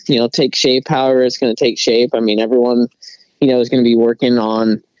it'll, take shape however it's going to take shape. I mean, everyone, is going to be working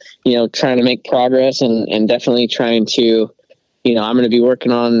on, trying to make progress and definitely trying to, I'm going to be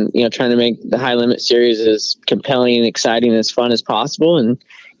working on, trying to make the high limit series as compelling and exciting and as fun as possible. And,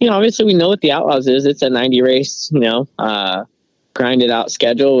 obviously we know what the Outlaws is. It's a 90 race, grinded out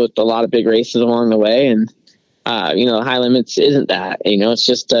schedule with a lot of big races along the way. And, high limits isn't that, it's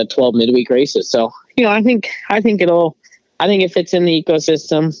just 12 midweek races. So, I think it fits in the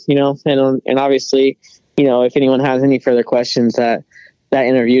ecosystem, and obviously, if anyone has any further questions, that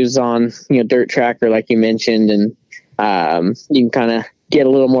interview's on, Dirt Tracker, like you mentioned, and you can kind of get a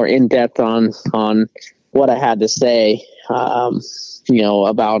little more in depth on what I had to say,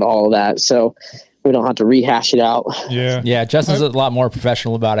 about all of that. So we don't have to rehash it out. Yeah. Justin's a lot more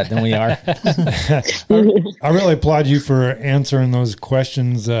professional about it than we are. I really applaud you for answering those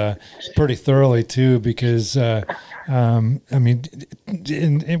questions pretty thoroughly too, because we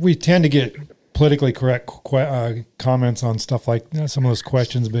tend to get politically correct comments on stuff like some of those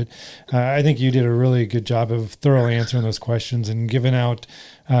questions, but I think you did a really good job of thoroughly answering those questions and giving out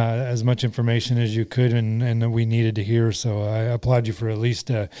as much information as you could and that we needed to hear. So I applaud you for at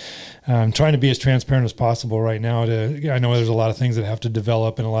least trying to be as transparent as possible right now. I know there's a lot of things that have to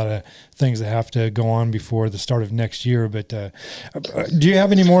develop and a lot of things that have to go on before the start of next year. But do you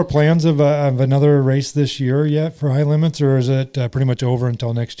have any more plans of another race this year yet for high limits, or is it pretty much over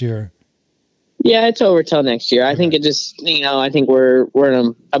until next year? Yeah, it's over till next year. I think it just, I think we're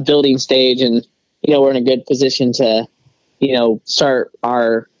in a building stage, and, we're in a good position to, start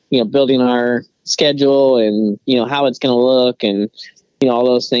our, building our schedule and, how it's going to look and, all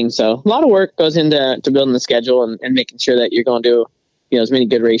those things. So a lot of work goes into building the schedule and making sure that you're going to do, as many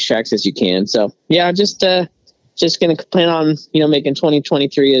good racetracks as you can. So yeah, just, just going to plan on, making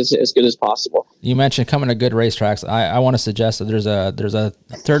 2023 as good as possible. You mentioned coming to good racetracks. I want to suggest that there's a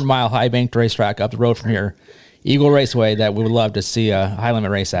 3rd Mile high banked racetrack up the road from here, Eagle Raceway, that we would love to see a high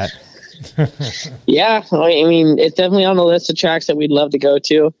limit race at. Yeah, I mean, it's definitely on the list of tracks that we'd love to go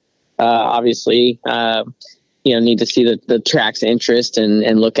to. Obviously, need to see the track's interest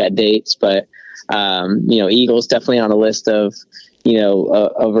and look at dates, but Eagle's definitely on a list of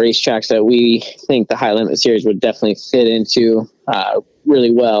racetracks that we think the High Limit Series would definitely fit into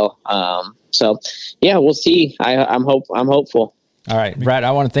really well. So yeah, we'll see. I'm hopeful. All right, Brad,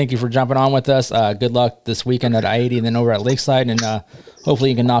 I want to thank you for jumping on with us. Good luck this weekend at I-80 and then over at Lakeside, and hopefully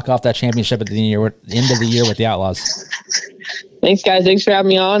you can knock off that championship at the end of the year with the Outlaws. Thanks, guys. Thanks for having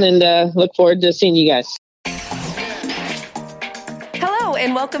me on, and look forward to seeing you guys. Hello,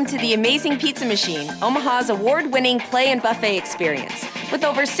 and welcome to the Amazing Pizza Machine, Omaha's award-winning play and buffet experience. With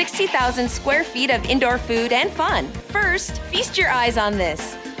over 60,000 square feet of indoor food and fun. First, feast your eyes on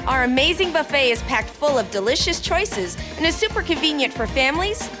this. Our amazing buffet is packed full of delicious choices and is super convenient for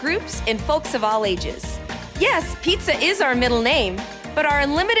families, groups, and folks of all ages. Yes, pizza is our middle name, but our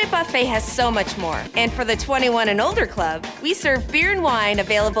unlimited buffet has so much more. And for the 21 and older club, we serve beer and wine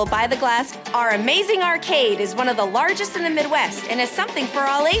available by the glass. Our amazing arcade is one of the largest in the Midwest and is something for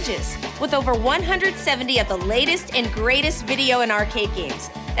all ages, with over 170 of the latest and greatest video and arcade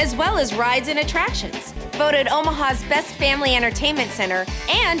games, as well as rides and attractions. Voted Omaha's best family entertainment center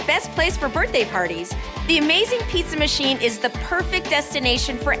and best place for birthday parties, the Amazing Pizza Machine is the perfect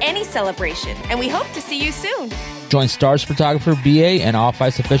destination for any celebration, and we hope to see you soon. Join Stars photographer BA and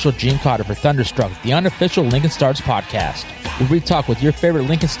Off-Ice official Gene Cotter for Thunderstruck, the unofficial Lincoln Stars podcast, where we talk with your favorite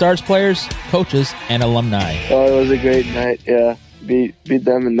Lincoln Stars players, coaches, and alumni. Oh, it was a great night, yeah. Beat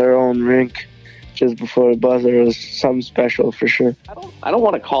them in their own rink just before the buzzer. It was something special for sure. I don't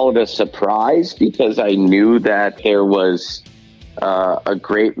want to call it a surprise because I knew that there was a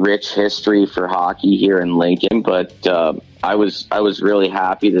great, rich history for hockey here in Lincoln, but I was really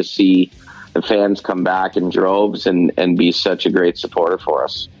happy to see the fans come back in droves and be such a great supporter for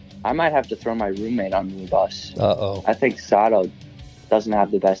us. I might have to throw my roommate under the bus. Uh-oh. I think Sato doesn't have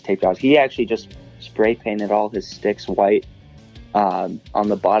the best tape jobs. He actually just spray painted all his sticks white on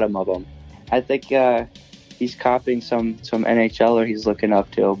the bottom of them. I think he's copying some NHLer he's looking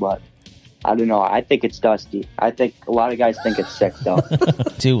up to, but I don't know. I think it's dusty. I think a lot of guys think it's sick, though.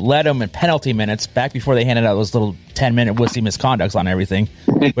 To let them in penalty minutes, back before they handed out those little 10-minute wussy misconducts on everything,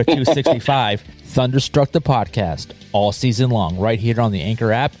 with 265, Thunderstruck the podcast, all season long, right here on the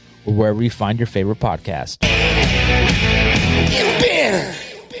Anchor app or wherever you find your favorite podcast. You've been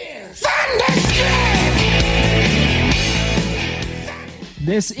Thunderstruck!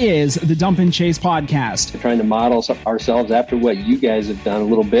 This is the Dump and Chase podcast. We're trying to model ourselves after what you guys have done a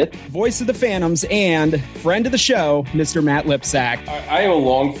little bit. Voice of the Phantoms and friend of the show, Mr. Matt Lipsack. I am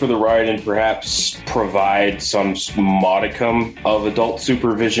along for the ride and perhaps provide some modicum of adult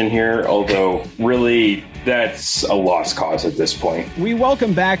supervision here, although really that's a lost cause at this point. We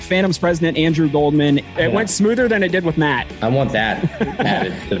welcome back Phantoms president Andrew Goldman. It went smoother than it did with Matt. I want that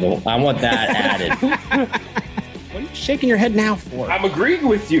added. I want that added. What are you shaking your head now for? I'm agreeing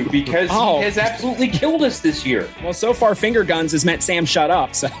with you because he has absolutely killed us this year. Well, so far, finger guns has meant Sam shut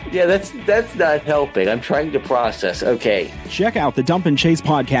up. So yeah, that's not helping. I'm trying to process. Okay. Check out the Dump and Chase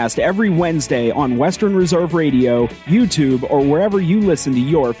podcast every Wednesday on Western Reserve Radio, YouTube, or wherever you listen to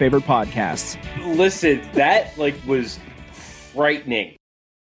your favorite podcasts. Listen, that was frightening.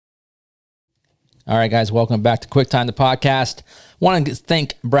 All right, guys, welcome back to Quick Time, the podcast. Want to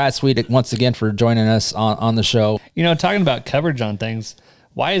thank Brad Sweet once again for joining us on the show. Talking about coverage on things,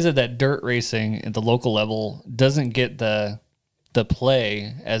 why is it that dirt racing at the local level doesn't get the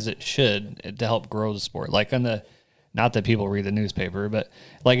play as it should to help grow the sport? Like not that people read the newspaper, but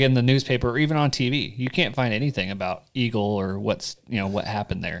like in the newspaper or even on TV, you can't find anything about Eagle or what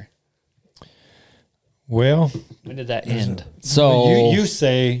happened there. Well, when did that end? So you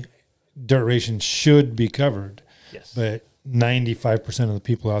say dirt racing should be covered. Yes. But 95% of the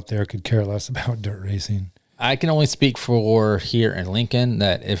people out there could care less about dirt racing. I can only speak for here in Lincoln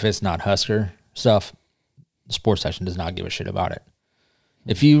that if it's not Husker stuff, the sports section does not give a shit about it.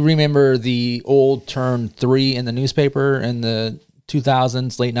 If you remember the old term 3 in the newspaper in the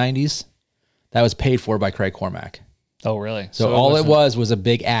 2000s, late 90s, that was paid for by Craig Cormack. Oh, really? So all it was a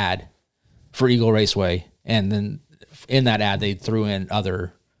big ad for Eagle Raceway. And then in that ad, they threw in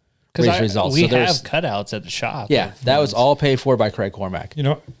other race results. We have cutouts at the shop. Yeah, that was all paid for by Craig Cormack.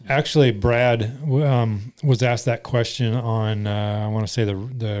 Actually, Brad was asked that question on, I want to say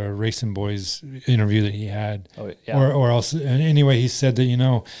the Racing Boys interview that he had. Oh, yeah. Or else, anyway, he said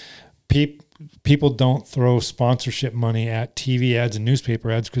that, people don't throw sponsorship money at TV ads and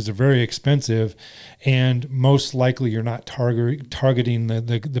newspaper ads because they're very expensive, and most likely you're not targeting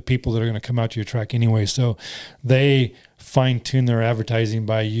the people that are going to come out to your track anyway. So they fine-tune their advertising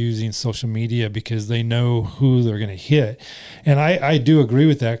by using social media because they know who they're going to hit. And I do agree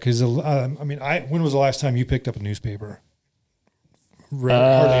with that because, when was the last time you picked up a newspaper? Hardly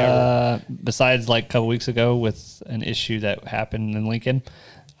ever. Besides like a couple weeks ago with an issue that happened in Lincoln,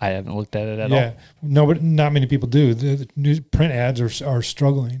 I haven't looked at it at all. No, but not many people do. The news print ads are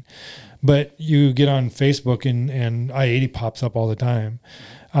struggling, but you get on Facebook and I-80 pops up all the time.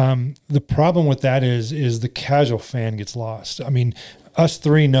 The problem with that is the casual fan gets lost. I mean, us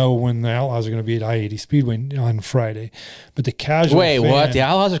three know when the Outlaws are going to be at I-80 Speedway on Friday, but the casual fan, what? The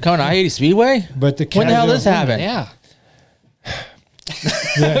Outlaws are coming to I-80 Speedway? But the when the hell this happened? Yeah.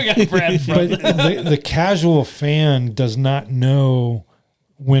 The casual fan does not know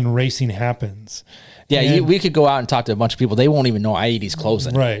when racing happens. Yeah, we could go out and talk to a bunch of people. They won't even know I-80's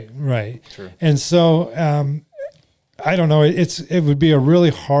closing. Right. True. And so I don't know. It would be a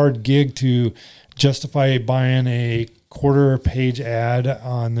really hard gig to justify buying a quarter-page ad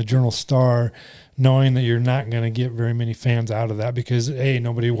on the Journal-Star, knowing that you're not going to get very many fans out of that because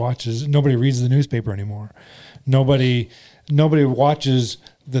nobody reads the newspaper anymore. Nobody watches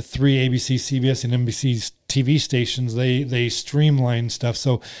the 3 ABC, CBS, and NBC TV stations. They streamline stuff.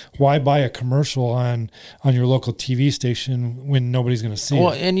 So why buy a commercial on your local TV station when nobody's going to see it?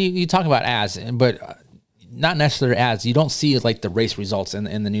 Well, and you talk about ads, but not necessarily ads. You don't see like the race results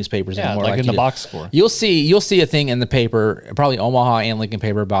in the newspapers anymore. Like in the box score. You'll see a thing in the paper, probably Omaha and Lincoln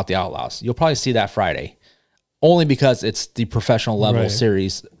paper, about the Outlaws. You'll probably see that Friday, only because it's the professional level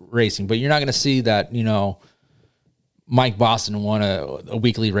series racing. But you're not going to see that, Mike Boston won a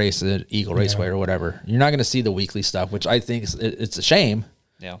weekly race at Eagle Raceway or whatever. You're not going to see the weekly stuff, which I think it's a shame.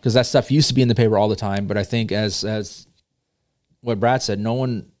 Yeah, because that stuff used to be in the paper all the time. But I think as what Brad said, no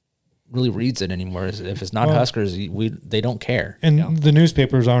one really reads it anymore. If it's not Huskers, they don't care. And the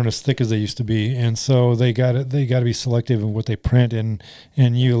newspapers aren't as thick as they used to be, and so they got to be selective in what they print. And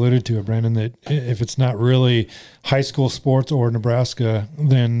you alluded to it, Brandon, that if it's not really high school sports or Nebraska,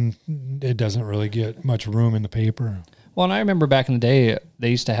 then it doesn't really get much room in the paper. Well, and I remember back in the day, they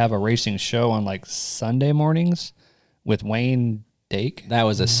used to have a racing show on like Sunday mornings with Wayne Dake. That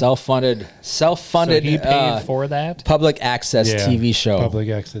was a self-funded. So he paid for that public access TV show. Public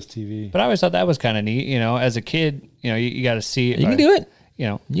access TV. But I always thought that was kind of neat. As a kid, you got to see. You can do it.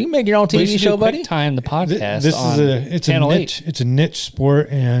 You can make your own TV show, buddy. Time the podcast. This is a niche. It's a niche sport,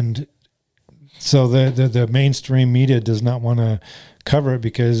 and so the mainstream media does not want to cover it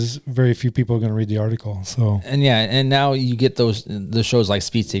because very few people are going to read the article. So and now you get the shows like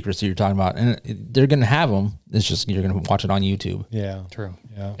Speed Secrets that you're talking about, and they're going to have them. It's just you're going to watch it on YouTube. Yeah, true.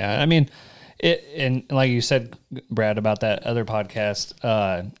 Yeah. I mean, and like you said, Brad, about that other podcast,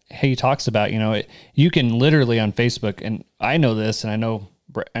 he talks about you can literally on Facebook, and I know this, and I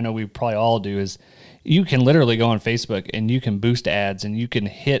know we probably all do, is you can literally go on Facebook and you can boost ads and you can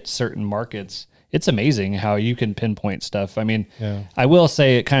hit certain markets. It's amazing how you can pinpoint stuff. I mean, I will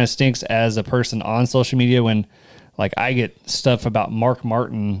say it kind of stinks as a person on social media when like I get stuff about Mark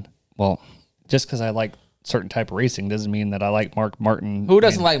Martin. Well, just because I like certain type of racing doesn't mean that I like Mark Martin. Who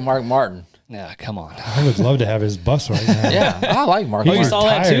doesn't like Mark Martin? Yeah, come on. I would love to have his bus right now. Yeah, I like Mark Martin. You saw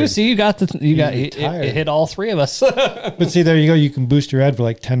that too? See, it hit all three of us. But see, there you go. You can boost your ad for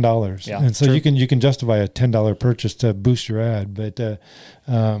like $10. Yeah, and so you can justify a $10 purchase to boost your ad, but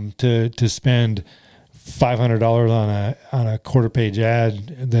to spend $500 on a quarter page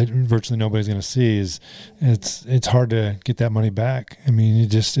ad that virtually nobody's going to see it's hard to get that money back. I mean,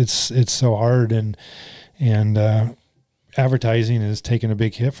 it's so hard, and advertising is taking a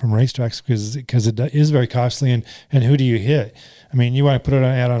big hit from racetracks because it is very costly. And who do you hit? I mean, you want to put an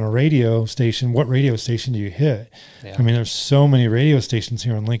ad on a radio station. What radio station do you hit? Yeah. I mean, there's so many radio stations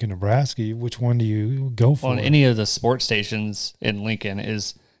here in Lincoln, Nebraska. Which one do you go for? Well, any of the sports stations in Lincoln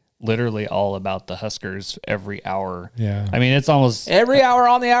is literally all about the Huskers every hour. Yeah. I mean, it's almost every hour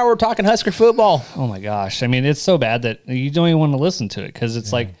on the hour we're talking Husker football. Oh my gosh. I mean, it's so bad that you don't even want to listen to it because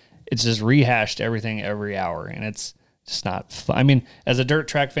it's like it's just rehashed everything every hour, and it's just not fun. I mean, as a dirt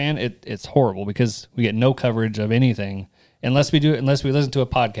track fan, it's horrible because we get no coverage of anything unless we listen to a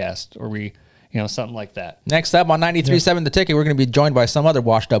podcast or we something like that. Next up on 93.7 The Ticket, we're going to be joined by some other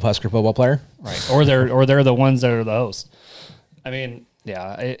washed up Husker football player. Right. Or they're the ones that are the hosts. I mean,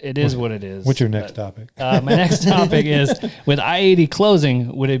 yeah, it is what it is. What's your next topic? My next topic is, with I-80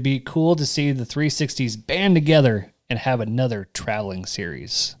 closing, would it be cool to see the 360s band together and have another traveling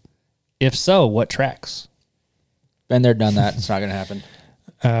series? If so, what tracks? Been there, done that. It's not going to happen.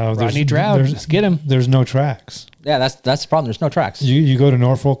 Rodney Drought, let's get him. There's no tracks. Yeah, that's the problem. There's no tracks. You go to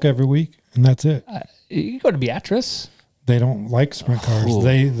Norfolk every week, and that's it. You go to Beatrice. They don't like sprint cars.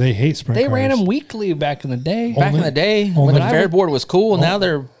 They hate sprint cars. They ran them weekly back in the day. Back in the day, when the Fairboard was cool, now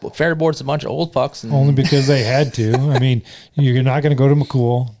their Fairboard's a bunch of old fucks. Only because they had to. I mean, you're not going to go to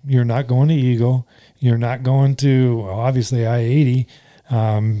McCool. You're not going to Eagle. You're not going to, obviously, I-80.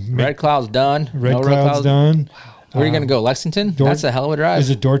 Red Cloud's done. Red Cloud's done. Wow. Where are you going to go? Lexington? That's a hell of a drive.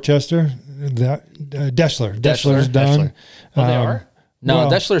 Is it Dorchester? Deschler. Deschler's done. Oh, they are? No,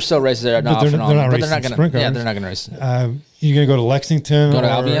 Deschler still races there. But they're not going to. Yeah, they're not going to race. You're going to go to Lexington go to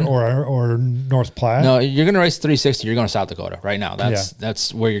Albion? or North Platte? No, you're going to race 360. You're going to South Dakota right now.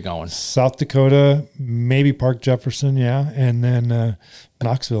 That's where you're going. South Dakota, maybe Park Jefferson, and then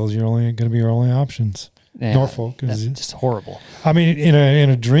Knoxville is going to be your only options. Yeah, Norfolk is just horrible. I mean, in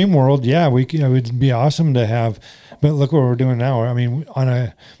a dream world, it would be awesome to have. But look what we're doing now. I mean, on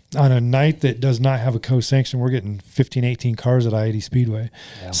a night that does not have a co-sanction, we're getting 15, 18 cars at I-80 Speedway.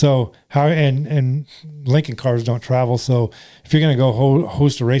 Yeah. So and Lincoln cars don't travel. So if you're going to go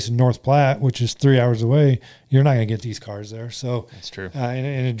host a race in North Platte, which is 3 hours away, you're not going to get these cars there. So that's true.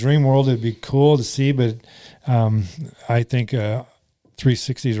 In a dream world, it'd be cool to see, but I think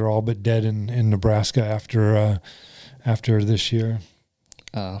 360s are all but dead in Nebraska after this year.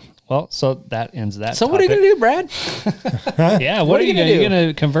 Well, so that ends that. So what are you going to do, Brad? Yeah, what are you going to do? You going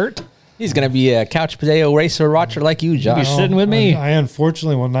to convert? He's going to be a couch potato racer watcher like you, Josh. You're sitting with me. I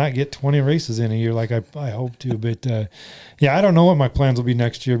unfortunately will not get 20 races in a year like I hope to. But, I don't know what my plans will be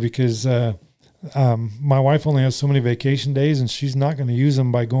next year because my wife only has so many vacation days, and she's not going to use them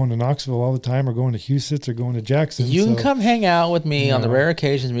by going to Knoxville all the time or going to Huset's or going to Jackson. You can come hang out with me on the rare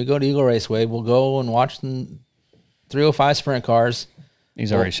occasions we go to Eagle Raceway. We'll go and watch the 305 sprint cars.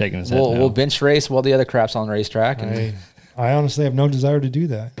 He's already shaking his head. We'll bench race while the other crap's on the racetrack. I honestly have no desire to do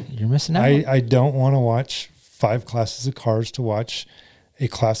that. You're missing out. I don't want to watch 5 classes of cars to watch a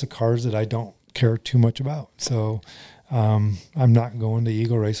class of cars that I don't care too much about. So I'm not going to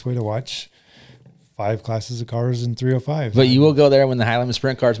Eagle Raceway to watch 5 classes of cars in 305. But you will go there when the high limit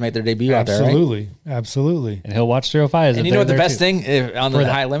sprint cars make their debut out there, right? Absolutely. And he'll watch 305s. And you know what the best thing on the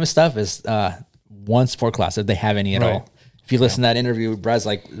high limit stuff is? One sport class, if they have any at all. If you listen to that interview,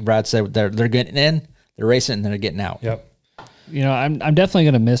 Brad said they're getting in, they're racing, and they're getting out. Yep. You know, I'm definitely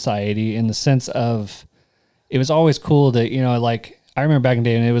going to miss I-80 in the sense of it was always cool to, like I remember back in the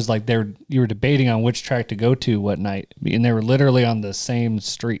day and it was like you were debating on which track to go to what night, and they were literally on the same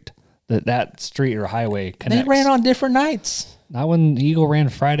street. That street or highway connects. They ran on different nights. Not when Eagle ran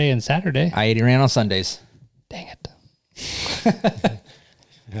Friday and Saturday. I-80 ran on Sundays. Dang it.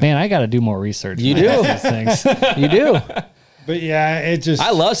 Man, I got to do more research. You do. These things. You do. But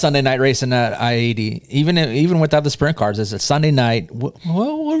I love Sunday night racing at I-80. Even without the sprint cars, it's a Sunday night. Well,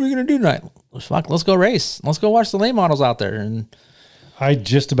 what are we going to do tonight? Let's go race. Let's go watch the late models out there. And I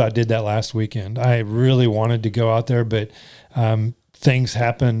just about did that last weekend. I really wanted to go out there, but things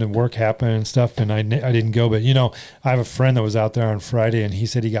happened and work happened and stuff, and I didn't go. But I have a friend that was out there on Friday, and he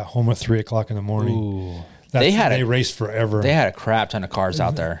said he got home at 3:00 in the morning. Ooh. They raced forever. They had a crap ton of cars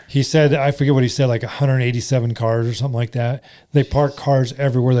out there. He said, I forget what he said, like 187 cars or something like that. They park cars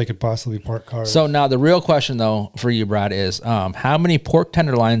everywhere they could possibly park cars. So now the real question, though, for you, Brad, is how many pork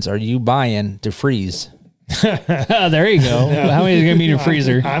tenderloins are you buying to freeze? There you go. How many is going to be in your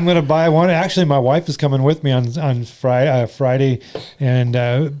freezer? I'm going to buy one. Actually, my wife is coming with me on Friday,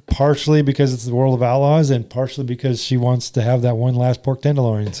 and partially because it's the World of Outlaws, and partially because she wants to have that one last pork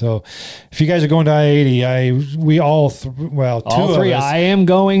tenderloin. So, if you guys are going to I-80, we all three. I am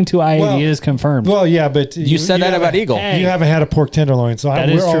going to I-80. It is confirmed. Well, yeah, but you said that about Eagle. You haven't had a pork tenderloin, so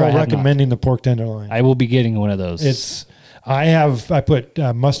we're all recommending the pork tenderloin. I will be getting one of those. I put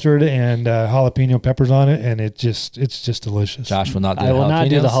mustard and jalapeno peppers on it, and it's just delicious. Josh will not do I will not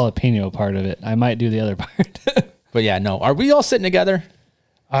do the jalapeno part of it. I might do the other part. But yeah, no. Are we all sitting together?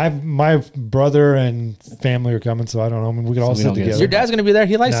 My brother and family are coming, so I don't know. I mean, we could all sit together. Your dad's going to be there.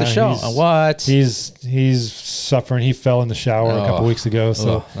 He likes the show. What? He's suffering. He fell in the shower a couple weeks ago,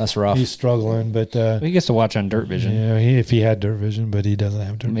 so that's rough. He's struggling, but he gets to watch on Dirt Vision. Yeah, if he had Dirt Vision, but he doesn't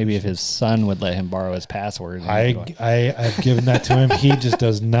have Dirt Maybe Vision. if his son would let him borrow his password. I've given that to him. He just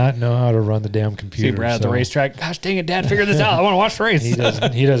does not know how to run the damn computer. See Brad at the racetrack. Gosh dang it, Dad! Figure this out. I want to watch the race.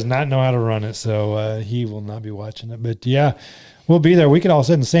 He does not know how to run it, so he will not be watching it. But yeah. We'll be there. We could all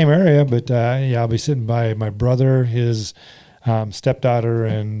sit in the same area, but I'll be sitting by my brother, his stepdaughter,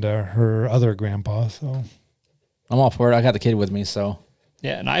 and her other grandpa. So I'm all for it. I got the kid with me, so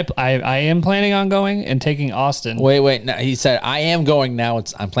yeah. And I am planning on going and taking Austin. Wait. No, he said I am going now.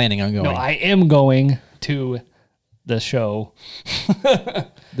 I'm planning on going. No, I am going to the show.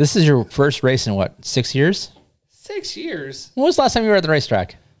 This is your first race in what, 6 years? 6 years. When was the last time you were at the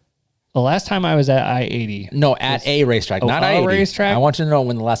racetrack? The last time I was at I-80. No, at a racetrack, not a I-80. racetrack? I want you to know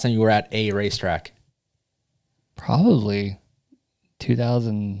when the last time you were at a racetrack. Probably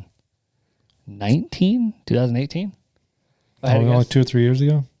 2019, 2018. Only 2 or 3 years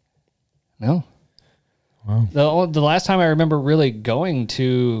ago? No. Wow. The last time I remember really going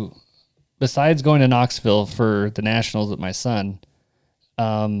to, besides going to Knoxville for the Nationals with my son,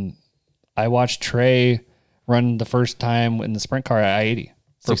 I watched Trey run the first time in the sprint car at I-80.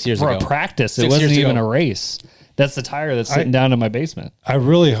 6 years for ago. a practice. It 6 wasn't years even ago. a race. That's the tire that's sitting down in my basement. I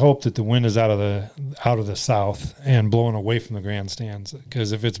really hope that the wind is out of the south and blowing away from the grandstands,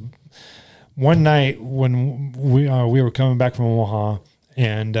 because if it's one night when we were coming back from Omaha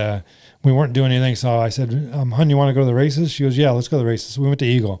and we weren't doing anything, so I said, "Hun, you want to go to the races?" She goes, "Yeah, let's go to the races." So we went to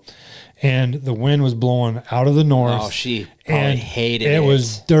Eagle, and the wind was blowing out of the north. Oh, she probably hated it. It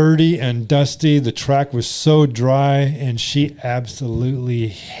was dirty and dusty. The track was so dry, and she absolutely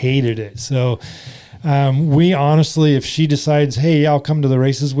hated it. So we honestly, if she decides, "Hey, I'll come to the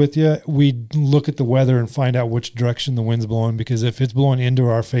races with you," we look at the weather and find out which direction the wind's blowing, because if it's blowing into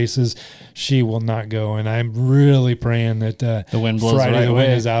our faces, she will not go. And I'm really praying that the wind blows Friday right the wind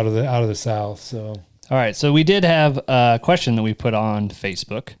away. is out of the south. So All right. So we did have a question that we put on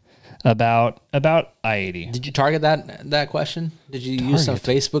Facebook about I-80. Did you target that question? Did you use some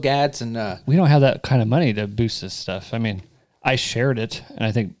Facebook ads? And we don't have that kind of money to boost this stuff. I mean, I shared it, and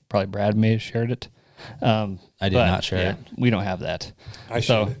I think probably Brad may have shared it. I did not share it. We don't have that. I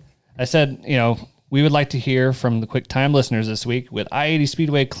shared it. I said, we would like to hear from the Quick Time listeners this week. With I-80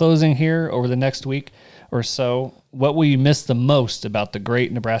 Speedway closing here over the next week or so, what will you miss the most about the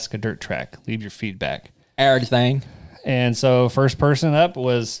great Nebraska dirt track? Leave your feedback. Everything. And so first person up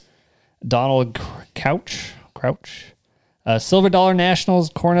was Donald Crouch. Silver Dollar Nationals,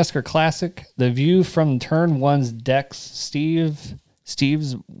 Cornhusker Classic. The view from Turn 1's decks.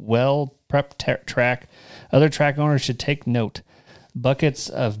 Steve's well prepped track. Other track owners should take note. Buckets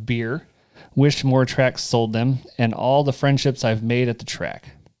of beer. Wish more tracks sold them. And all the friendships I've made at the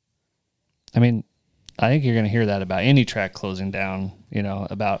track. I mean, I think you're going to hear that about any track closing down,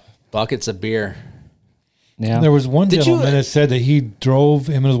 about buckets of beer. Yeah. There was one gentleman that said that him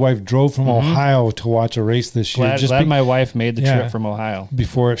and his wife drove from Mm-hmm. Ohio to watch a race this year. Glad my wife made the trip from Ohio.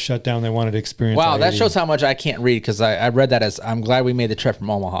 Before it shut down, they wanted to experience Wow, that I-80. shows how much I can't read, because I read that as I'm glad we made the trip from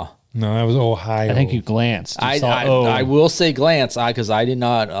Omaha. No, that was Ohio. I think you glanced. I will say glance, because I did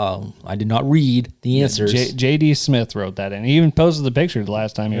not read the answers. J.D. Smith wrote that in. He even posted the picture the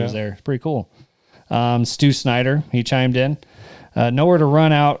last time he was there. It's pretty cool. Stu Snyder, he chimed in. Nowhere to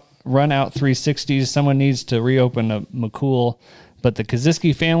run out 360s. Someone needs to reopen a McCool. But the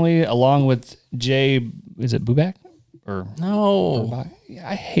Kaziski family, along with is it Bubak? No.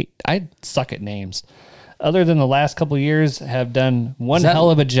 I suck at names. Other than the last couple of years, have done one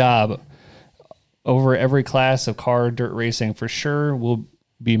hell of a job over every class of car dirt racing. For sure will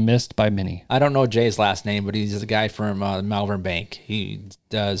be missed by many. I don't know Jay's last name, but he's the guy from Malvern Bank. He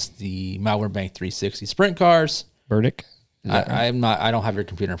does the Malvern Bank 360 sprint cars. Burdick? I don't have your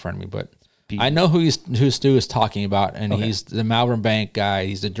computer in front of me, but I know who Stu is talking about, and he's the Malvern Bank guy.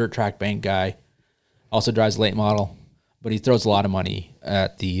 He's the dirt track bank guy. Also drives late model, but he throws a lot of money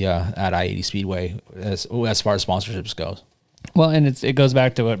at the at I-80 Speedway as far as sponsorships goes. Well, and it goes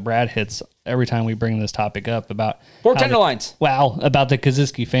back to what Brad hits every time we bring this topic up about pork tenderloins. About the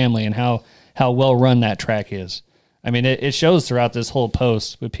Kaziski family and how well run that track is. I mean, it shows throughout this whole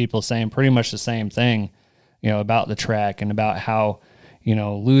post with people saying pretty much the same thing, about the track and about how,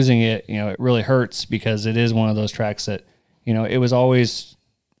 losing it, it really hurts, because it is one of those tracks that, it was always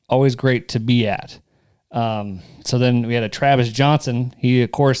great to be at. So then we had a Travis Johnson. He,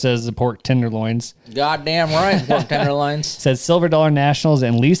 of course, says the pork tenderloins. Goddamn right, pork tenderloins. Says Silver Dollar Nationals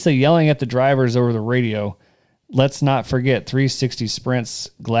and Lisa yelling at the drivers over the radio. Let's not forget 360 sprints.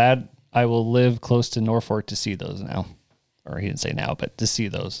 Glad I will live close to Norfolk to see those now. Or he didn't say now, but to see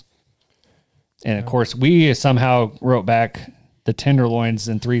those. And, of course, we somehow wrote back the tenderloins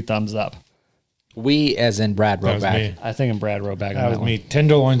and 3 thumbs up. We, as in Brad, wrote back. Me. I think Brad wrote back. That on was that me. one.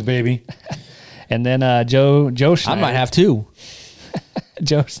 Tenderloins, baby. And then Joe Schneider. I might have 2.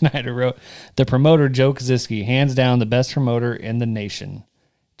 Joe Schneider wrote, the promoter, Joe Kaziski, hands down the best promoter in the nation.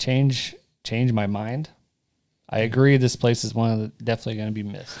 Change my mind. I agree. This place is one of the definitely going to be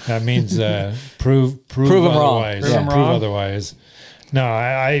missed. That means prove him wrong. otherwise. Prove him Prove wrong. otherwise. No,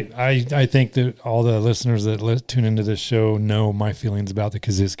 I think that all the listeners that tune into this show know my feelings about the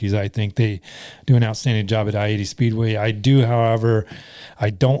Kaziskis. I think they do an outstanding job at I-80 Speedway. I do, however, I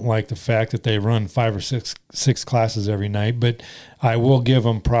don't like the fact that they run 5 or 6 classes every night, but I will give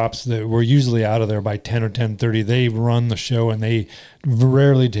them props that we're usually out of there by 10 or 10:30. They run the show and they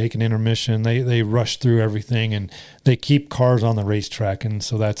rarely take an intermission. They rush through everything and they keep cars on the racetrack. And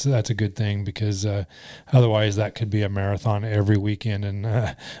so that's a good thing, because otherwise that could be a marathon every weekend.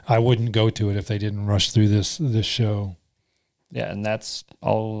 And I wouldn't go to it if they didn't rush through this show. Yeah. And that's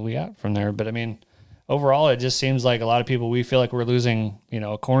all we got from there. But I mean, overall, it just seems like a lot of people, we feel like we're losing,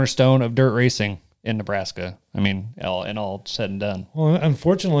 a cornerstone of dirt racing in Nebraska. I mean, all said and done. Well,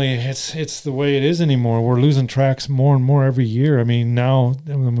 unfortunately, it's the way it is anymore. We're losing tracks more and more every year. I mean, now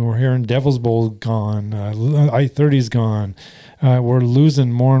we're hearing Devil's Bowl gone, I-30's gone. We're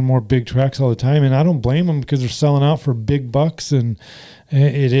losing more and more big tracks all the time, and I don't blame them, because they're selling out for big bucks, and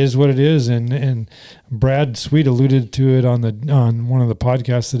it is what it is. And Brad Sweet alluded to it on one of the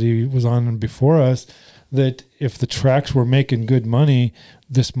podcasts that he was on before us, that if the tracks were making good money,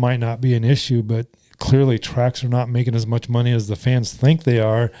 this might not be an issue, but clearly tracks are not making as much money as the fans think they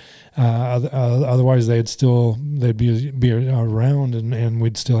are. Otherwise they'd be around and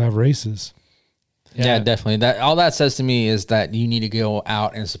we'd still have races. Yeah, definitely. All that says to me is that you need to go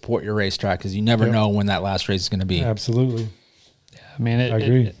out and support your racetrack, because you never know when that last race is going to be. Absolutely. Yeah, I mean, I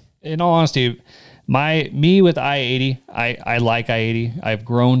agree. In all honesty, me with I-80, I like I-80. I've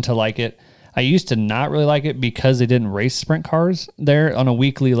grown to like it. I used to not really like it because they didn't race sprint cars there on a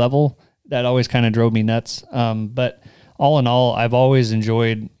weekly level. That always kind of drove me nuts. But all in all, I've always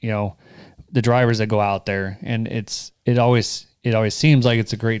enjoyed, the drivers that go out there, and it always seems like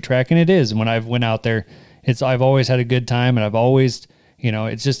it's a great track, and it is. And when I've went out there, I've always had a good time, and I've always,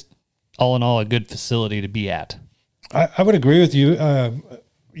 it's just all in all a good facility to be at. I would agree with you.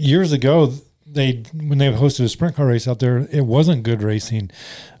 Years ago, when they hosted a sprint car race out there, it wasn't good racing,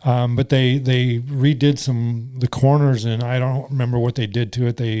 but they redid the corners, and I don't remember what they did to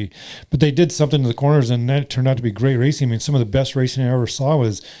it. But they did something to the corners, and that turned out to be great racing. I mean, some of the best racing I ever saw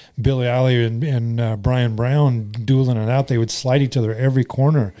was Billy Alley and Brian Brown dueling it out. They would slide each other every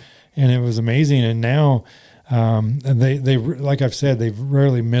corner, and it was amazing. And now, and they like I've said, they've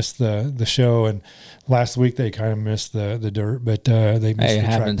rarely missed the show. And last week they kind of missed the dirt, but they missed the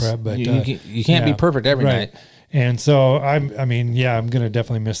track prep. But you can't be perfect every night. And so I'm going to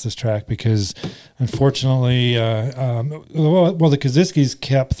definitely miss this track, because unfortunately, the Kaziskis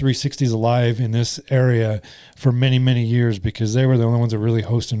kept 360s alive in this area for many, many years, because they were the only ones that really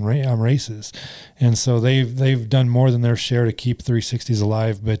hosting races. And so they've done more than their share to keep 360s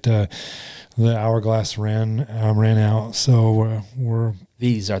alive, but the hourglass ran out. So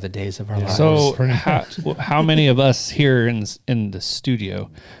these are the days of our lives. So how many of us here in the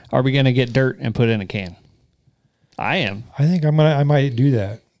studio are we going to get dirt and put in a can? I am. I think I might do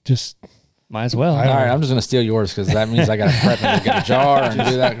that. Just might as well. All right, I'm just going to steal yours, because that means I got to prep and get a jar and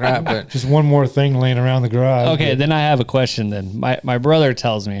do that crap. But just one more thing laying around the garage. Okay, then I have a question. Then my brother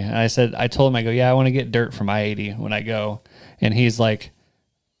tells me, and I told him, I go, yeah, I want to get dirt from I-80 when I go, and he's like,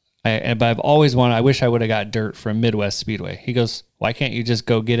 but I've always wanted. I wish I would have got dirt from Midwest Speedway. He goes, why can't you just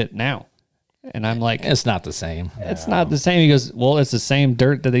go get it now? And I'm like, it's not the same. It's not the same. He goes, well, it's the same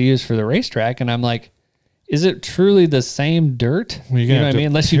dirt that they use for the racetrack. And I'm like, is it truly the same dirt? Well, you know what I mean?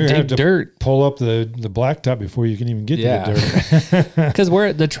 Unless you dig dirt. Pull up the blacktop before you can even get to the dirt. Because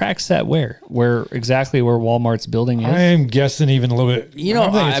where the track's set, where exactly where Walmart's building is? I am guessing even a little bit.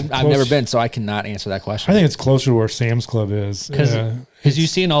 I've never been, so I cannot answer that question. I think it's closer to where Sam's Club is. Because you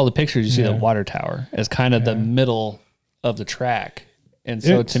see in all the pictures, you see the water tower as kind of the middle of the track. And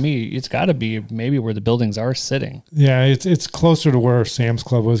so to me, it's got to be maybe where the buildings are sitting. Yeah, it's closer to where Sam's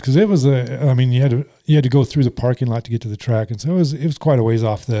Club was, because it was you had to go through the parking lot to get to the track, and so it was quite a ways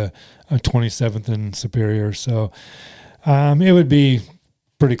off the 27th and Superior. So it would be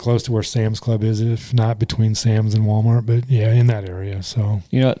pretty close to where Sam's Club is, if not between Sam's and Walmart, but yeah, in that area. So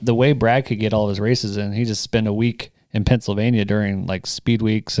the way Brad could get all of his races in, he just spend a week in Pennsylvania during like speed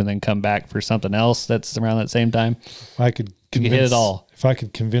weeks and then come back for something else that's around that same time. I could hit it all. If I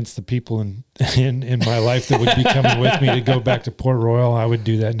could convince the people in my life that would be coming with me to go back to Port Royal, I would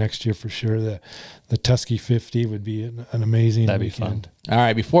do that next year for sure. The Tusky 50 would be an amazing That'd weekend. Be fun. All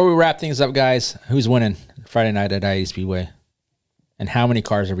right, before we wrap things up, guys, who's winning Friday night at I-80 Speedway? And how many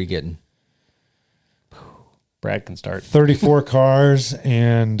cars are we getting? Brad can start. 34 cars,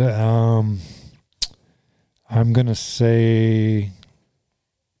 and I'm going to say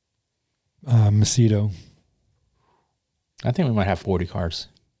Macedo. I think we might have 40 cars.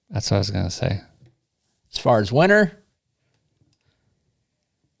 That's what I was going to say. As far as winner,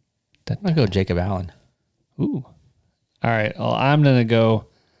 I'm going to go Jacob Allen. Ooh. All right. Well, I'm going to go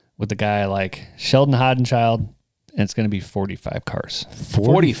with the guy I like, Sheldon Hadenchild, and it's going to be 45 cars.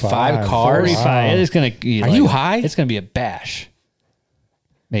 45 cars? 45. Wow. It's going to. Are you high? It's going to be a bash.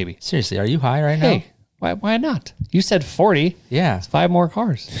 Maybe. Seriously, are you high right now? Hey, why not? You said 40. Yeah. It's 5 more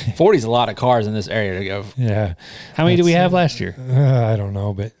cars. 40 is a lot of cars in this area to go. Yeah. How many did we have last year? I don't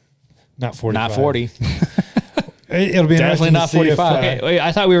know, but not 40. Not 40. It'll be Definitely interesting not to see if, 45. Okay, wait,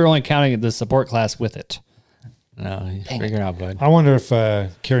 I thought we were only counting the support class with it. No, you figure it out, bud. I wonder if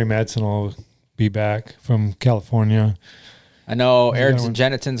Kerry Madsen will be back from California. I know Erickson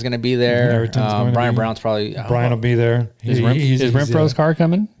Jennison's going to be there. Brian Brown's probably. Brian will be there. Is Renfro's car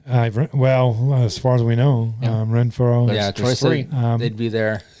coming? Well, as far as we know, Renfro. Yeah, Troy said they'd be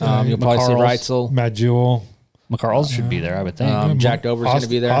there. You'll probably see Reitzel. Matt Jewell. McCarles should be there, I would think. Jack Dover's going to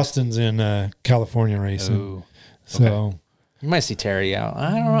be there. Austin's in California racing. Ooh. So you might see Terry out.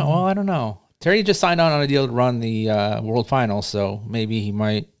 I don't know. Well, I don't know. Terry just signed on a deal to run the World Finals, so maybe he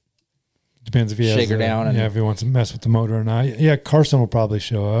might. Depends if he shake has her down. If he wants to mess with the motor or not. Yeah, Carson will probably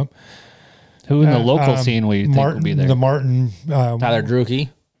show up. Who in the local scene will you think Martin, will be there? The Martin. Tyler Drucke.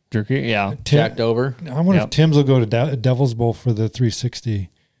 Drucke, yeah. Jack Dover. I wonder if Tim's will go to Devil's Bowl for the 360.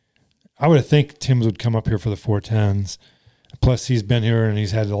 I would think Tim's would come up here for the 410s. Plus, he's been here and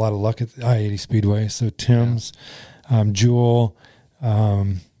he's had a lot of luck at the I-80 Speedway. So Tim's, Jewel, I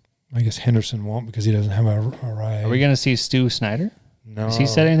guess Henderson won't because he doesn't have a ride. Are we going to see Stu Snyder? No. Has he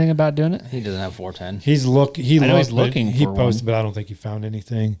said anything about doing it? He doesn't have 410. He's looking. He for posted, one. but I don't think he found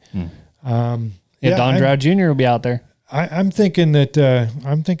anything. Don Drought Jr. will be out there. I'm thinking that.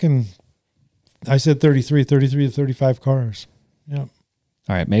 I said 33 to 35 cars. Yeah.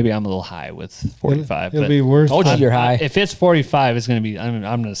 All right, maybe I'm a little high with 45. It'll be worth. Told you you're high. If it's 45, it's going to be. I'm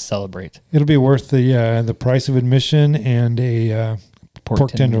going to celebrate. It'll be worth the price of admission and a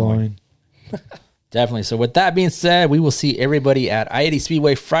pork tenderloin. Definitely. So with that being said, we will see everybody at I-80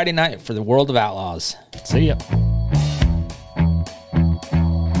 Speedway Friday night for the World of Outlaws. See ya. So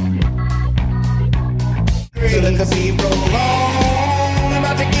let the beat roll on, I'm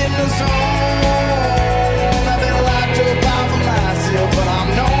about to get in the zone.